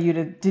brave of you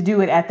to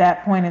do it at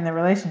that point in the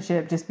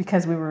relationship, just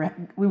because we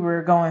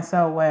were going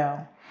so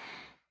well.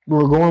 We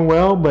were going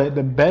well, but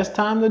the best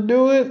time to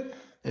do it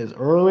is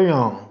early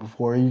on,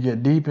 before you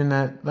get deep in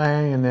that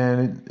thing, and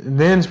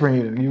then spring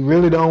it. You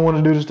really don't want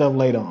to do the stuff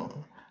later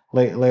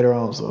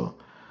on. So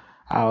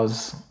I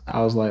was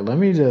like, let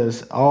me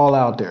just all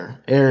out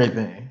there,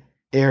 everything,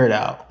 air it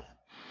out.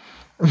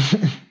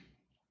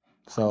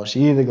 So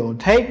she either gonna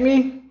take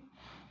me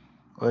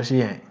or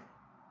she ain't.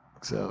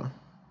 So.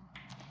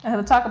 And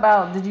to talk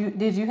about,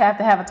 did you have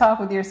to have a talk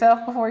with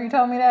yourself before you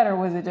told me that, or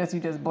was it just you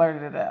just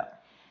blurted it out?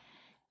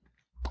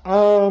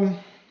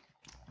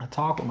 I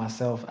talk with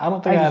myself. I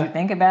don't think did you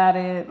think about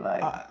it?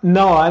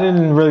 No, I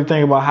didn't really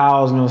think about how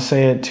I was gonna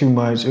say it too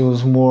much. It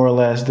was more or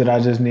less that I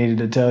just needed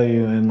to tell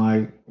you, and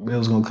like it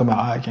was gonna come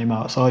out how it came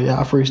out. So yeah,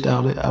 I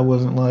freestyled it. I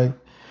wasn't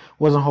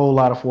a whole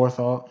lot of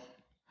forethought.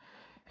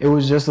 It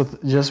was just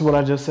what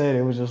I just said.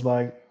 It was just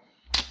like,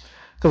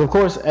 because of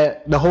course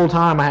the whole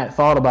time I had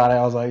thought about it,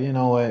 I was like, you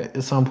know what?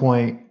 At some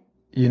point,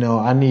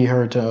 I need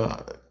her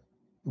to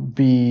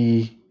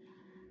be.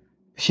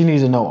 She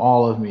needs to know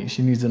all of me.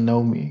 She needs to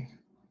know me.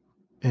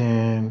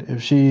 And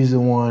if she's the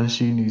one,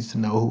 she needs to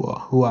know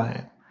who I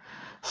am.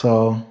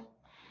 So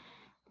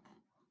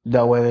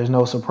that way there's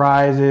no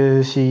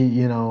surprises. She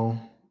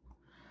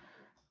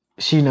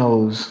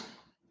knows,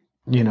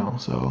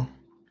 so,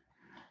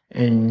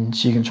 and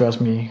she can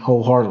trust me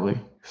wholeheartedly.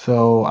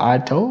 So I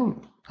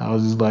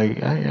was just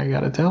like, I got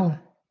to tell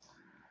her.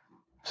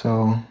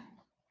 So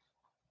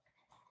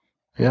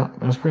yeah,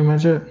 that's pretty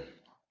much it.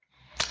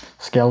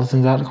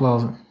 Skeletons out the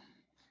closet.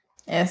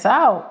 It's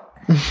out.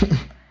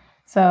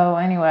 So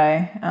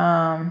anyway,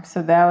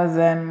 so that was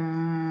in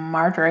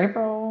March or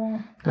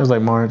April? It was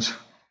like March.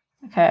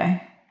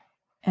 Okay.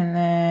 And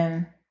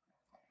then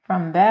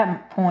from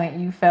that point,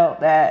 you felt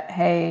that,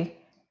 hey,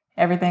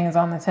 everything is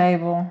on the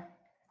table.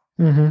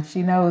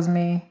 She knows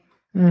me.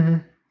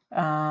 So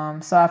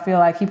I feel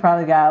like he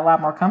probably got a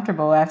lot more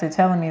comfortable after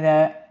telling me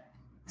that,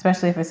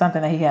 especially if it's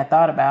something that he had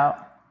thought about,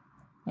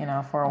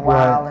 for a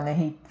while. Right. And then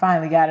he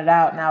finally got it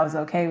out, and I was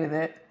okay with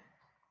it.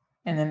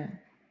 And then,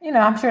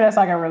 I'm sure that's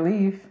like a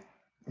relief.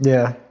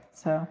 Yeah.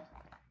 So.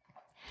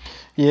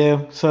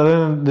 Yeah. So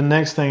then the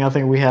next thing I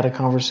think we had a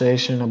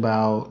conversation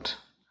about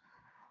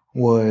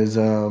was,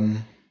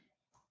 of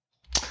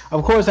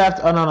course,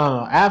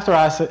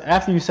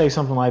 after you say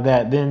something like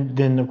that,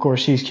 then of course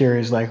she's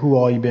curious, like who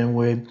all you been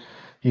with,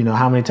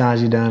 how many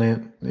times you done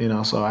it,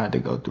 so I had to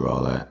go through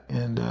all that.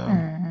 And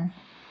I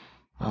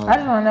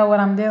just want to know what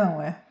I'm dealing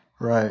with.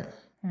 Right.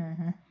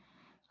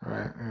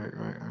 Right.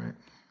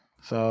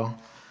 So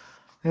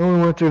And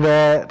we went through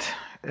that,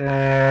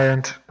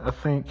 and I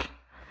think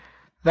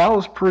that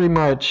was pretty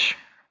much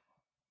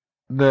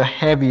the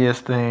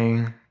heaviest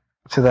thing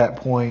to that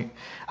point.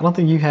 I don't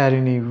think you had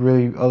any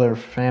really other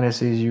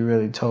fantasies you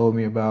really told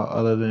me about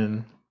other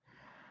than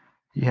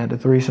you had the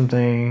threesome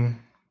thing.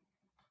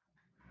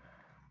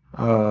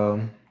 I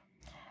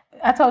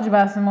told you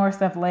about some more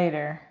stuff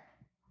later.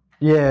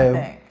 Yeah. I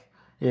think.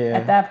 Yeah.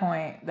 At that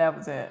point, that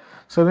was it.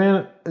 So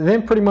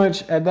then pretty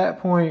much at that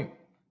point,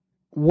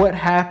 what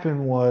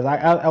happened was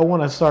I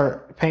want to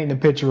start painting a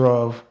picture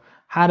of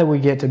how did we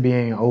get to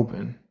being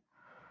open.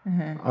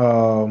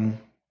 Mm-hmm.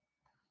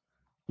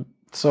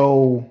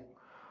 So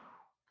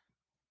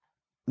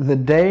the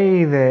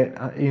day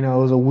that it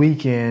was a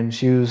weekend,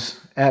 she was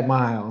at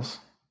my house,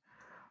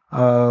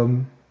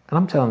 and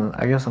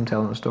I guess I'm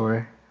telling a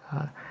story.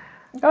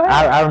 Go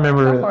ahead. I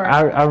remember.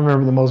 I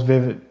remember the most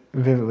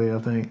vividly. I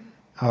think.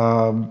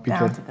 Down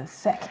to the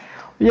second.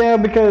 Yeah,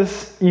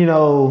 because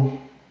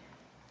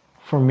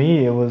for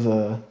me it was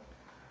a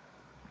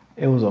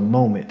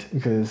moment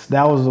because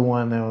that was the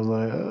one that was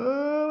like, I don't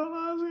know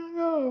how it's gonna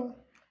go.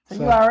 So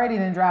you already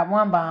done dropped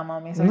one bomb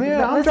on me. So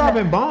I'm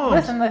dropping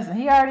bombs. Listen.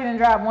 He already done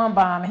dropped one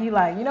bomb, and he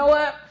like, you know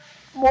what?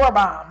 More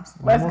bombs.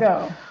 Let's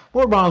go.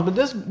 More bombs, but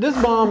this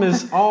bomb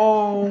is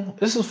all.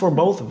 This is for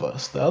both of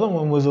us. The other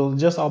one was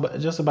just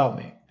about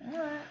me. All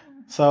right.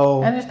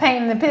 So I'm just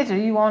painting the picture.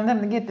 You want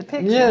them to get the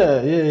picture.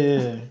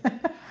 Yeah.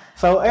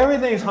 So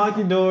everything's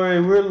hunky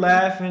dory. We're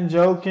laughing,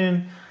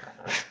 joking.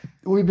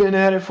 We've been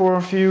at it for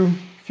a few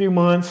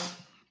months.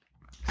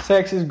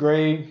 Sex is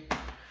great.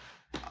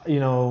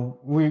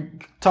 We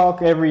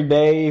talk every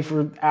day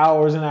for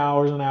hours and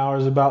hours and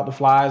hours about the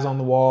flies on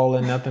the wall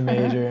and nothing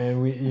major,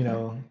 and we,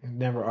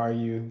 never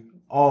argue.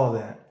 All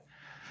of that.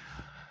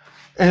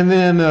 And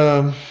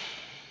then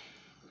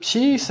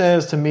she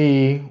says to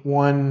me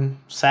one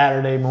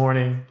Saturday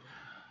morning,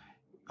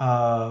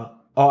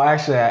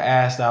 actually I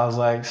asked, I was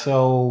like,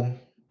 so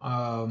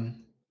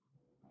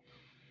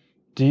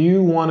do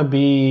you want to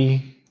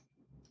be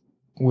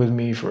with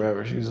me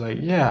forever? She was like,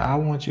 yeah, I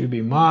want you to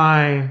be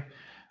mine.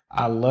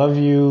 I love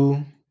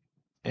you.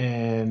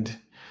 And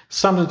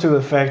something to the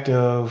effect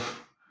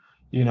of,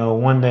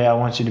 one day I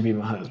want you to be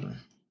my husband.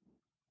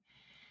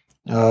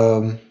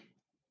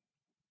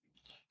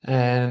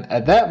 And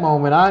at that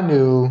moment I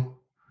knew,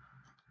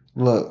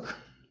 look,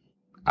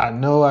 I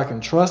know I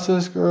can trust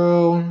this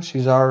girl.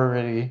 She's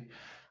already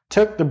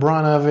took the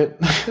brunt of it.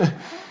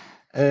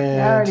 And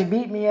you already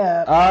beat me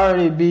up. I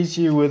already beat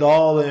you with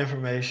all the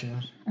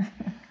information.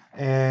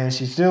 And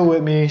she's still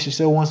with me. She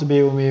still wants to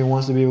be with me,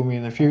 wants to be with me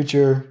in the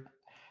future.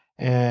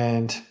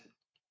 And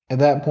at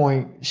that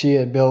point, she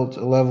had built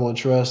a level of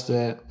trust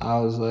that I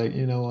was like,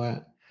 you know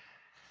what?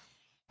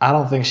 I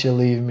don't think she'll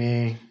leave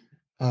me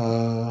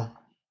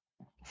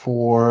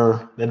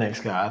for the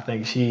next guy. I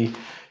think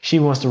she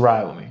wants to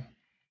ride with me.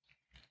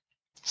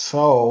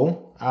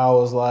 So I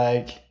was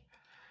like,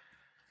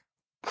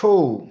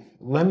 cool,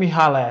 let me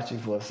holler at you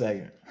for a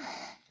second.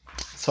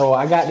 So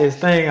I got this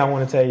thing I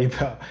want to tell you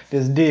about,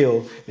 this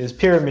deal, this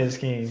pyramid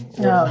scheme.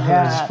 Oh,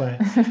 God.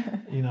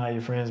 You know how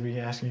your friends be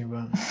asking you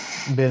about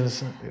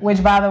business.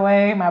 Which, by the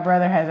way, my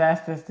brother has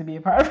asked us to be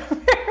a part of the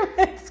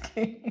pyramid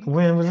scheme.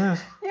 When was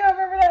this? You don't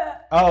remember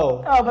that?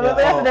 Oh, but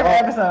that's a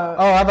different episode.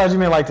 Oh, I thought you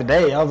meant like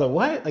today. I was like,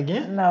 what?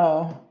 Again?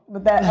 No,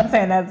 but I'm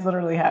saying that's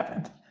literally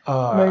happened.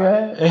 But go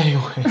ahead.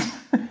 Anyways.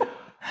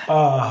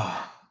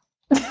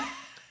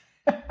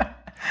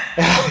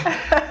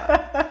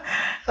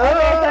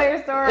 Tell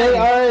your story. Hey,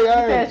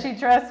 all right. She said she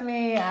trusts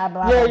me.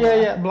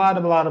 Blah,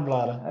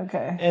 blah.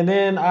 Okay. And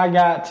then I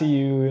got to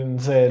you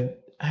and said,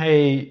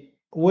 hey,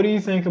 what do you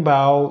think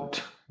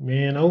about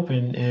being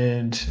open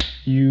and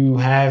you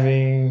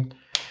having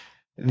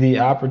the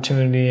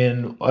opportunity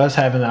and us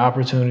having the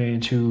opportunity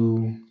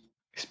to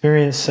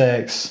experience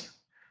sex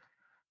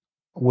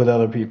with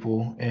other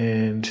people?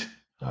 And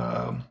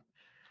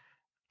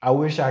I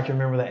wish I could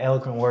remember the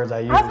eloquent words I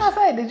used. I was gonna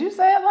say, did you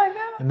say it like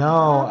that?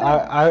 No,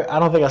 I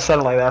don't think I said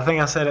it like that. I think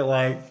I said it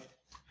like,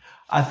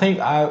 I think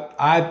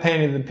I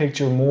painted the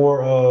picture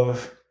more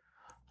of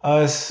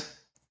us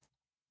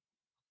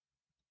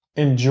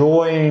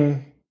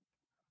enjoying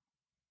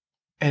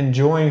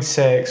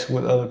sex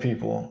with other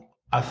people.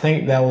 I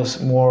think that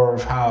was more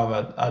of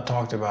how I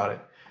talked about it.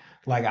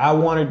 Like I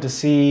wanted to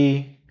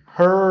see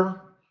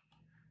her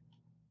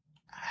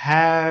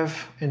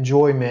have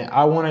enjoyment.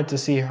 I wanted to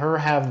see her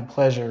have the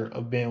pleasure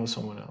of being with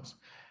someone else.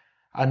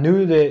 I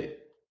knew that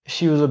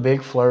she was a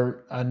big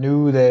flirt. I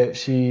knew that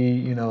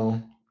she,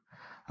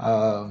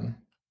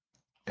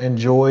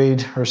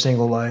 enjoyed her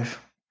single life.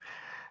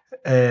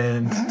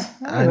 And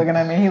he looking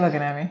at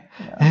me.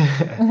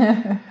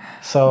 Yeah.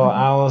 So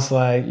I was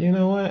like, you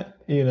know what?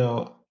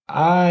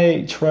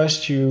 I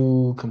trust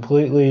you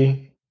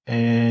completely,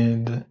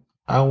 and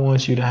I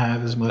want you to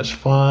have as much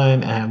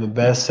fun and have the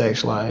best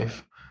sex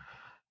life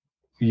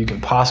you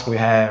can possibly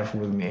have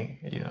with me,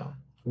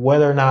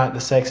 whether or not the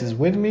sex is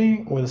with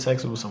me or the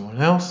sex is with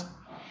someone else.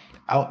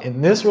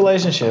 In this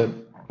relationship,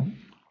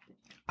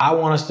 I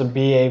want us to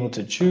be able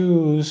to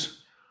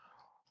choose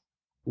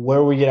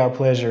where we get our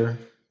pleasure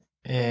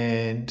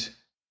and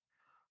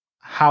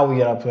how we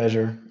get our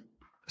pleasure.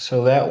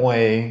 So that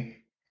way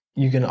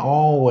you can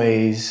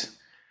always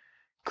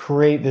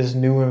create this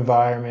new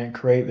environment,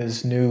 create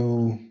this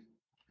new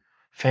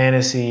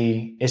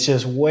fantasy. It's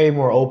just way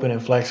more open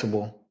and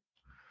flexible.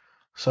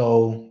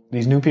 So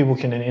these new people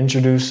can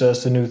introduce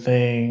us to new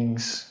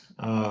things.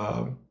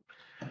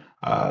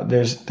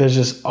 There's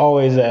just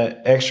always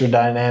that extra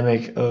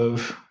dynamic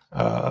of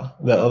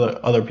the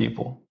other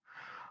people,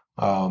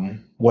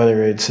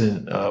 whether it's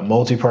in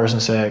multi-person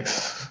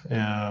sex,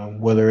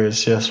 whether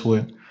it's just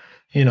with,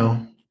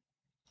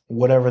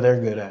 whatever they're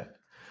good at.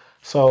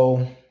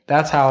 So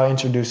that's how I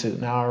introduced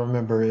it. Now I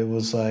remember it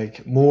was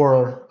like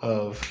more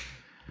of,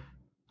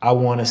 I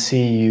want to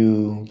see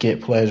you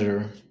get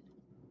pleasure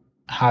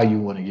how you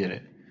want to get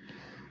it.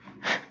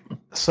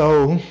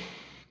 So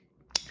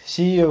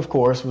she, of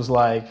course, was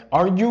like,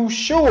 "Are you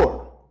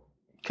sure?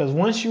 Because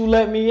once you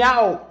let me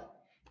out,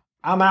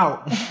 I'm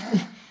out."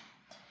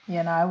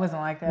 Yeah, no, it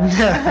wasn't like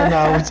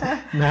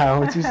that. No,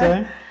 what you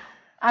say?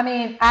 I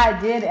mean, I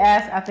did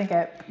ask, I think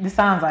this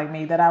sounds like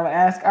me, that I would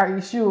ask, "Are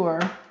you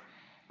sure?"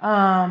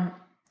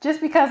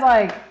 Just because,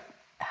 like,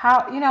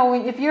 how,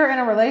 if you're in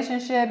a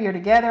relationship, you're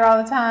together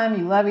all the time,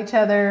 you love each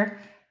other,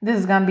 this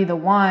is going to be the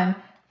one,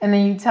 and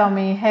then you tell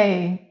me,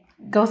 hey,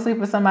 go sleep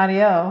with somebody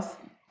else.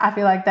 I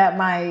feel like that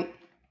might,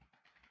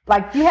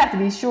 like, you have to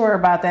be sure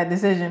about that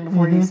decision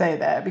before you say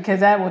that, because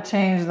that will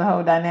change the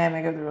whole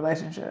dynamic of the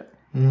relationship.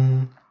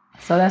 Mm-hmm.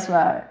 So that's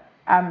why,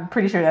 I'm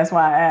pretty sure that's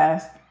why I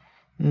asked,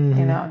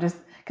 just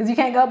because you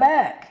can't go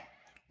back.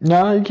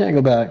 No, you can't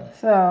go back.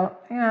 So,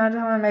 I just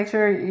want to make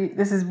sure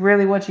this is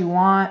really what you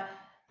want.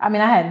 I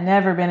mean, I had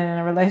never been in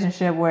a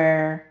relationship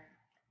where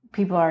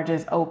people are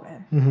just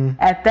open. Mm-hmm.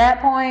 At that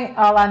point,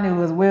 all I knew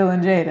was Will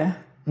and Jada.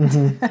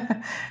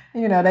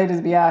 Mm-hmm. They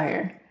just be out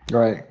here.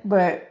 Right.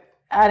 But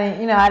I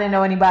didn't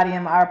know anybody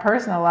in our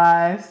personal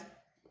lives,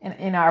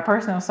 in our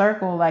personal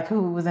circle, like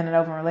who was in an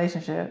open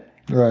relationship.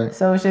 Right.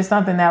 So it's just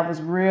something that was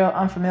real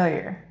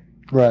unfamiliar.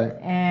 Right.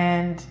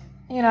 And,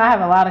 I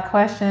have a lot of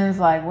questions,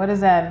 like, what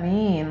does that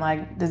mean?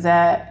 Like, does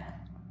that,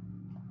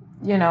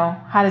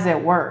 how does it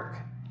work?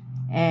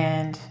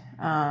 And,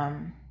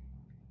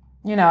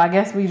 I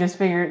guess we just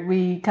figured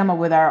we come up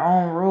with our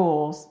own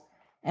rules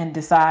and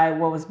decide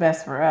what was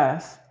best for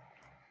us.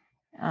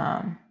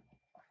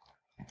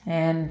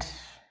 And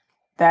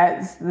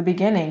that's the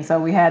beginning.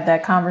 So we had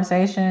that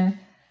conversation.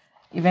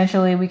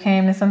 Eventually we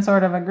came to some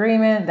sort of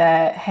agreement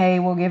that, hey,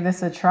 we'll give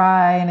this a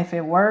try. And if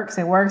it works,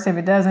 it works. If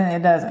it doesn't,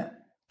 it doesn't.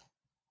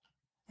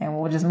 And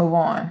we'll just move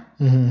on.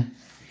 Mm-hmm.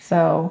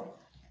 So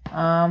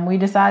we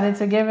decided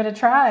to give it a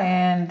try.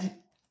 And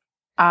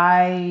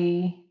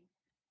I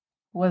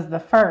was the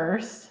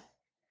first.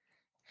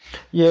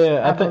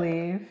 Yeah, I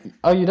believe.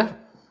 Oh, you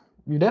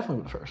definitely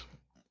were the first.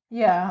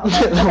 Yeah.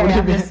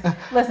 Okay,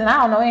 listen, I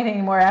don't know anything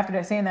anymore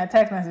after seeing that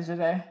text message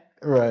today.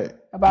 Right.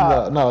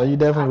 About no, you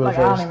definitely were the first.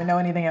 I don't even know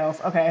anything else.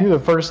 Okay. You were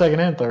the first, second,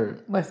 and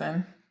third.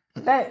 Listen,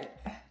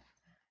 that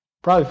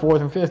probably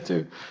fourth and fifth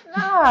too.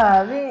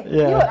 Nah,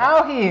 you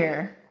out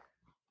here.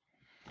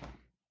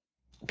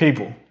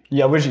 People,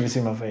 I wish you could see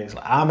my face.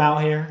 Like, I'm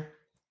out here.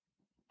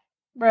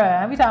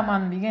 Bruh, we talking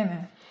about in the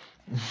beginning.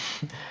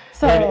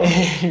 So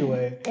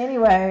anyway,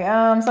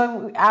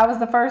 so I was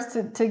the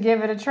first to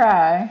give it a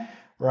try.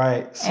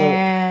 Right. So,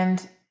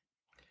 and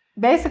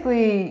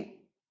basically,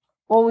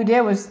 what we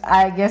did was,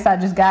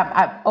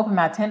 I opened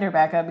my Tinder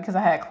back up because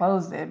I had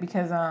closed it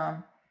because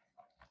our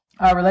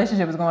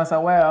relationship was going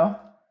so well,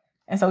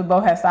 and so we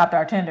both had stopped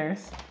our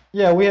Tinders.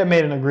 Yeah, we had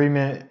made an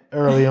agreement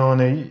early on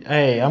that,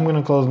 hey, I'm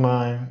gonna close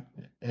mine,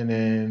 and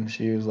then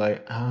she was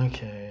like,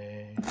 okay.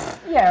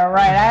 Yeah,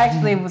 right. I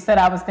actually said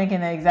I was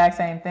thinking the exact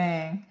same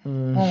thing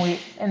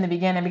in the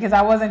beginning because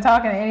I wasn't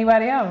talking to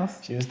anybody else.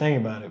 She was thinking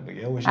about it, but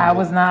guess what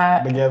was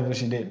not. But guess what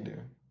she didn't do?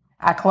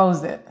 I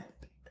closed it.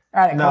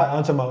 I'm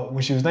talking about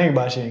when she was thinking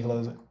about it, she didn't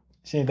close it.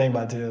 She didn't think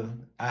about it till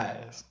I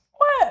asked.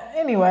 What?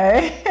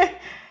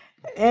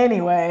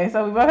 Anyway,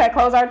 so we both had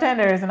closed our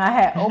Tinders, and I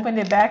had opened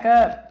it back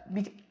up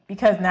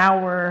because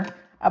now we're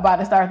about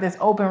to start this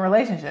open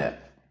relationship.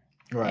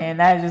 Right. And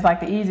that is just like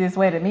the easiest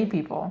way to meet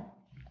people.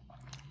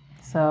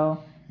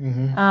 So,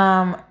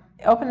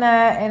 open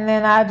that, and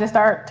then I just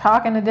start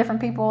talking to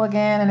different people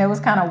again, and it was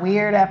kind of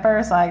weird at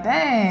first. Like,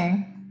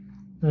 dang,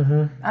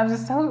 I'm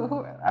just talking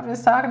to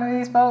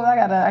these folks. I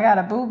got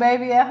a boo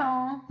baby at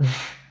home,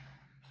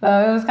 so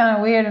it was kind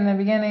of weird in the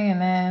beginning, and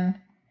then,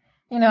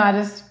 I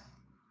just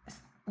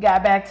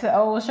got back to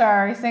old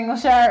Shari, single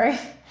Shari.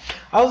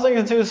 I was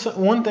thinking too.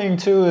 One thing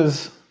too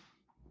is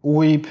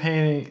we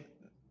gonna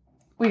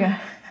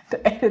have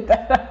to edit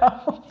that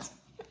out.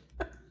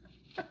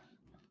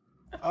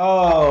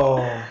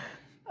 Oh.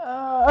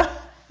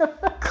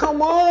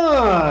 Come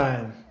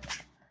on.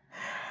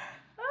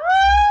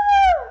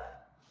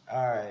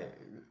 All right.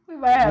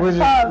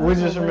 We'll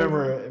just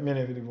remember a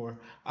minute 54.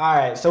 All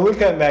right. So we're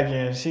cutting back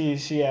in.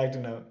 She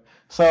acting up.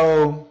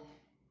 So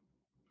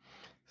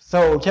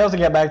Kelsey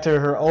got back to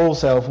her old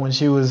self when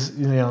she was,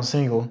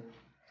 single.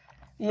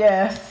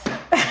 Yes.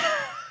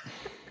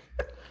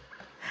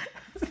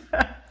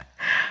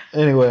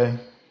 Anyway.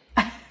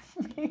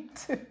 Me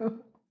too.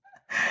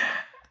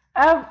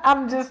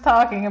 I'm just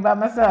talking about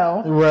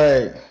myself.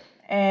 Right.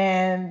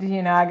 And,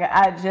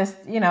 I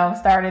just,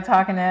 started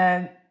talking to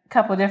a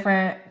couple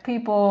different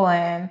people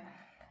and,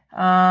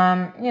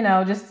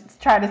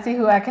 just tried to see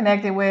who I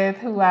connected with,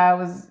 who I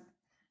was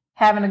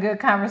having a good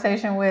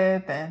conversation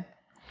with. And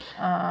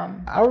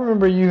I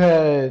remember you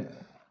had,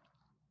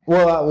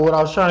 what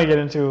I was trying to get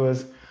into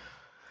was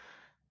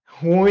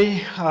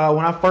when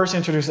I first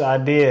introduced the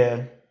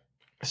idea,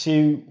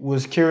 she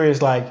was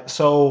curious, like,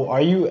 so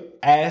are you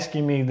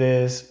asking me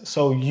this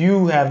so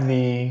you have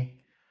the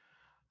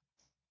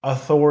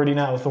authority,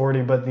 not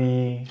authority, but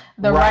the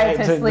right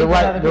to sleep with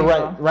other people.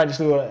 Right to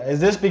sleep with. Is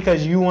this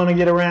because you want to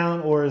get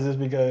around, or is this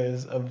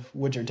because of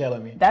what you're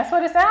telling me? That's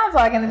what it sounds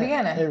like in the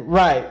beginning.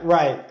 Right.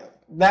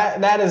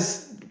 That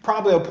is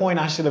probably a point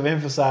I should have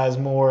emphasized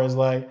more, is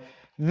like,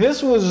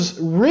 this was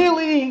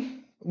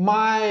really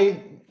my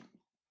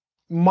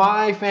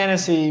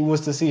fantasy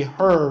was to see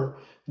her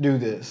do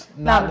this.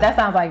 No, but that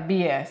sounds like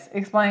BS.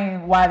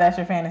 Explain why that's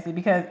your fantasy.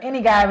 Because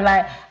any guy would be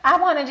like, I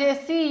want to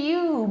just see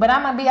you, but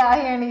I'm going to be out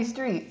here in these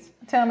streets.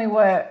 Tell me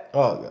what.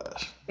 Oh,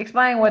 gosh.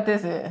 Explain what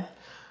this is.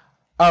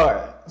 All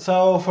right.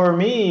 So for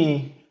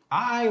me,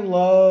 I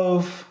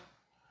love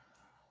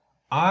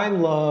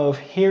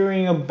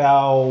hearing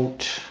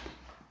about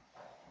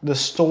the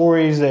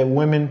stories that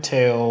women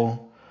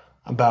tell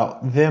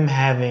about them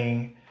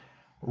having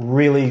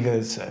really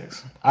good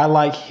sex. I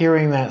like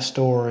hearing that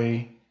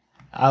story.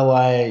 I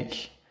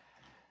like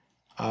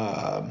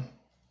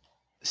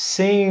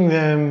seeing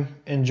them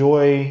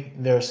enjoy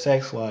their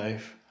sex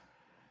life.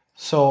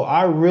 So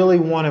I really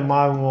wanted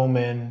my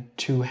woman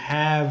to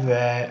have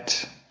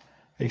that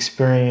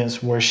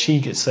experience where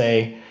she could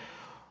say,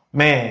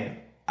 man,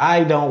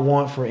 I don't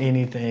want for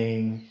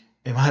anything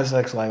in my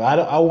sex life.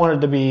 I want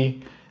it to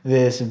be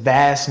this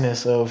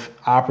vastness of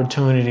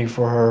opportunity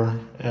for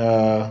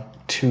her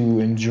to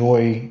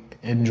enjoy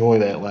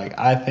that. Like,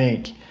 I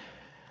think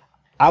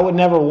I would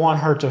never want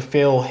her to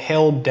feel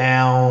held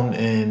down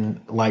and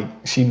like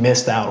she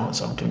missed out on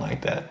something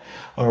like that,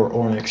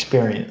 or an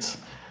experience.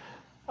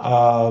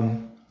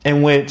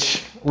 In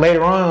which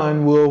later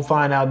on we'll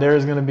find out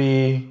there's going to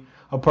be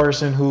a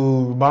person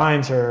who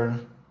reminds her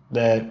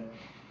that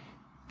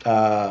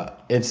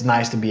it's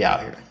nice to be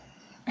out here.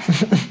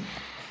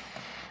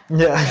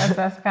 Yeah,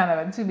 that's kind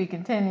of a to be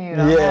continued.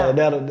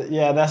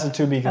 That's a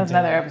to be continued. That's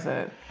another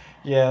episode.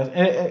 Yeah,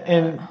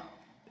 and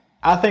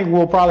I think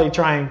we'll probably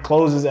try and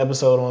close this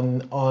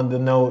episode on the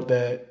note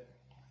that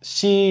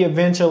she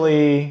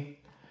eventually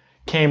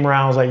came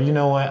around and was like, you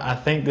know what, I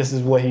think this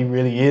is what he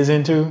really is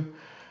into.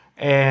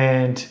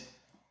 And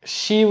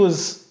she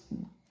was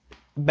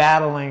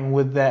battling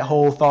with that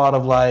whole thought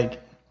of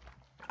like,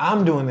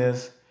 I'm doing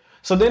this.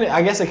 So then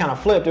I guess it kind of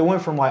flipped. It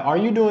went from like, are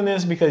you doing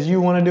this because you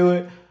want to do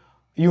it?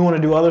 You want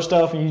to do other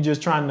stuff and you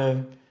just trying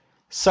to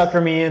sucker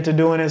me into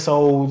doing it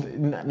so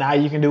now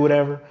you can do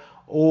whatever?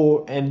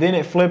 And then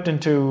it flipped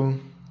into,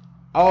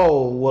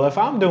 oh, well, if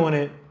I'm doing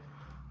it,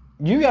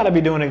 you got to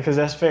be doing it because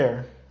that's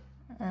fair.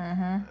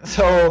 Mm-hmm.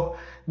 So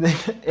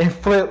it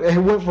flipped. It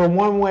went from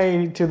one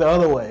way to the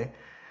other way.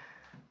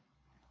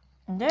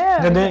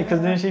 Yeah.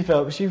 Because then she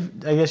felt.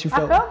 I guess you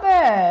felt. I felt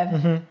bad.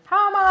 Mm-hmm.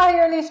 How am I out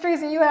here in these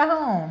streets and you at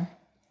home?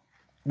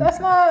 That's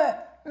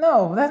not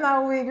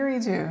what we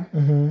agreed to.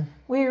 Mm-hmm.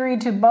 We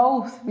agreed to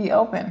both be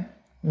open,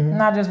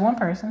 not just one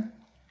person.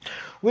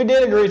 We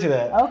did agree to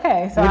that.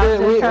 Okay, so I'm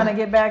just trying to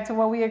get back to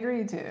what we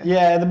agreed to.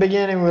 Yeah, at the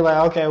beginning we were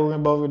like, okay, we're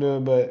gonna both do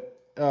it,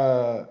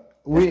 but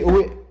we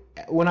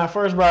when I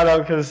first brought it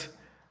up, because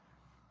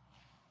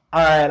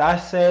all right, I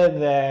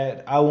said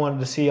that I wanted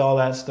to see all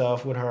that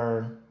stuff with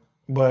her,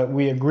 but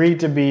we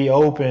agreed to be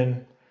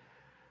open.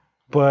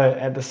 But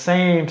at the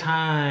same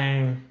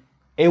time,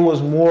 it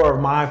was more of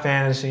my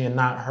fantasy and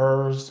not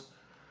hers.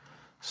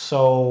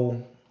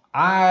 So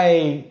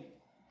I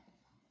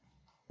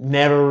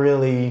never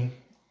really.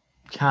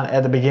 Kind of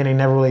at the beginning,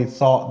 never really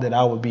thought that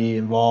I would be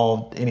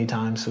involved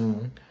anytime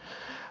soon,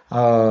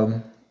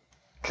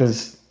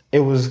 because it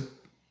was,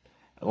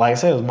 like I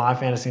said, it was my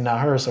fantasy, not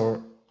hers.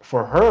 So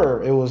for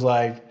her, it was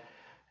like,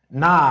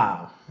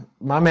 nah,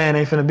 my man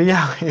ain't finna be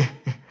out here.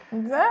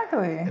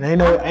 Exactly. And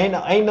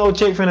ain't no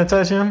chick finna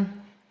touch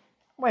him.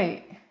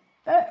 Wait,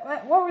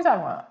 what were we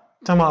talking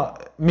about? Talking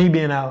about me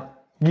being out.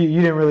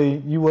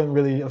 You wasn't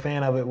really a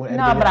fan of it.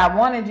 No, but I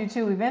wanted you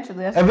to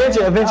eventually.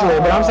 Eventually.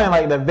 But I'm saying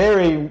like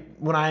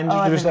when I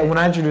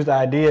introduced the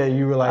idea,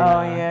 you were like,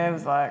 oh yeah, it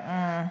was like,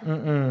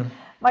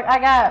 Like I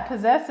got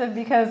possessive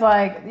because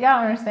like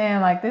y'all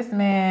understand, like this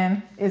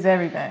man is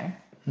everything.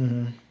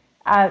 Mm-hmm.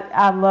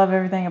 I love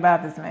everything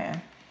about this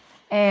man,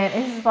 and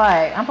it's just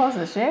like I'm supposed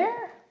to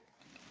share.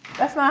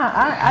 That's not.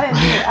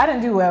 I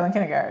didn't do well in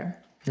kindergarten.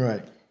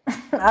 Right.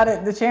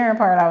 The sharing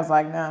part, I was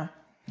like, nah.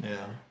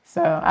 Yeah.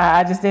 So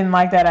I just didn't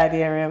like that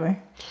idea, really.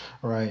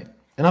 Right.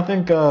 And I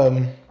think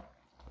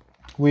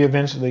we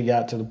eventually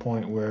got to the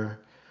point where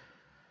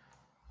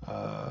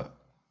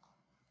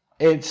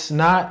it's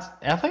not,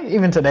 I think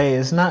even today,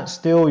 it's not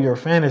still your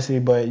fantasy,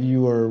 but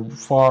you are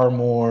far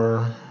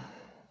more,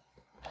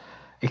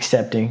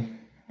 accepting,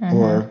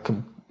 or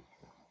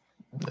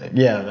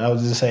I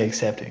was just say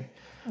accepting.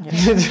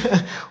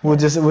 Yeah. we'll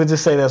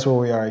just say that's what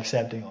we are,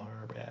 accepting on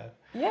her behalf.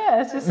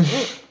 Yeah, it's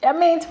just I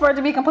mean, for it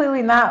to be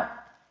completely not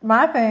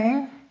my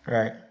thing.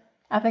 Right.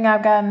 I think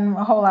I've gotten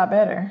a whole lot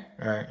better.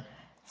 Right.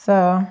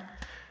 So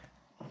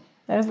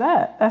there's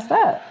that. That's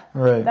that.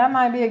 Right. That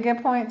might be a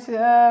good point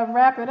to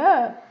wrap it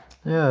up.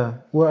 Yeah.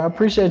 Well, I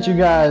appreciate you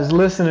guys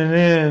listening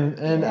in,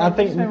 and I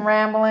think we've been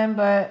rambling,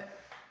 but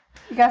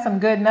you got some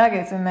good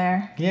nuggets in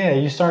there. Yeah,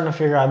 you're starting to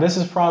figure out. This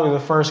is probably the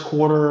first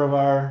quarter of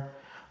our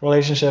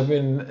relationship,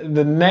 and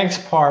the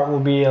next part will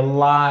be a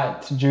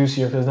lot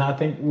juicier because I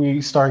think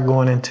we start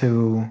going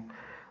into.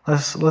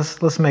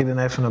 Let's make the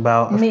next one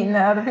about meeting the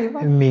other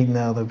people. Meeting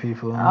the other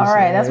people. All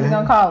right, that's what we're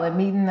gonna call it.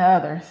 Meeting the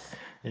others.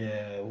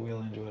 Yeah, we'll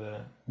enjoy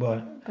that.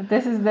 But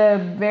this is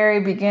the very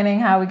beginning,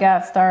 how we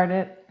got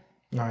started.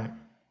 All right.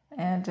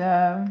 And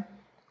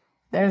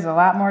there's a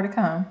lot more to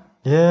come.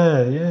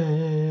 Yeah.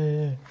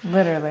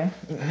 Literally.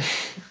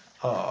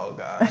 Oh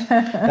gosh,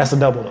 that's a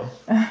double though.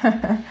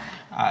 All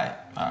right.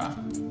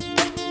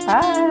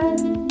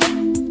 Bye.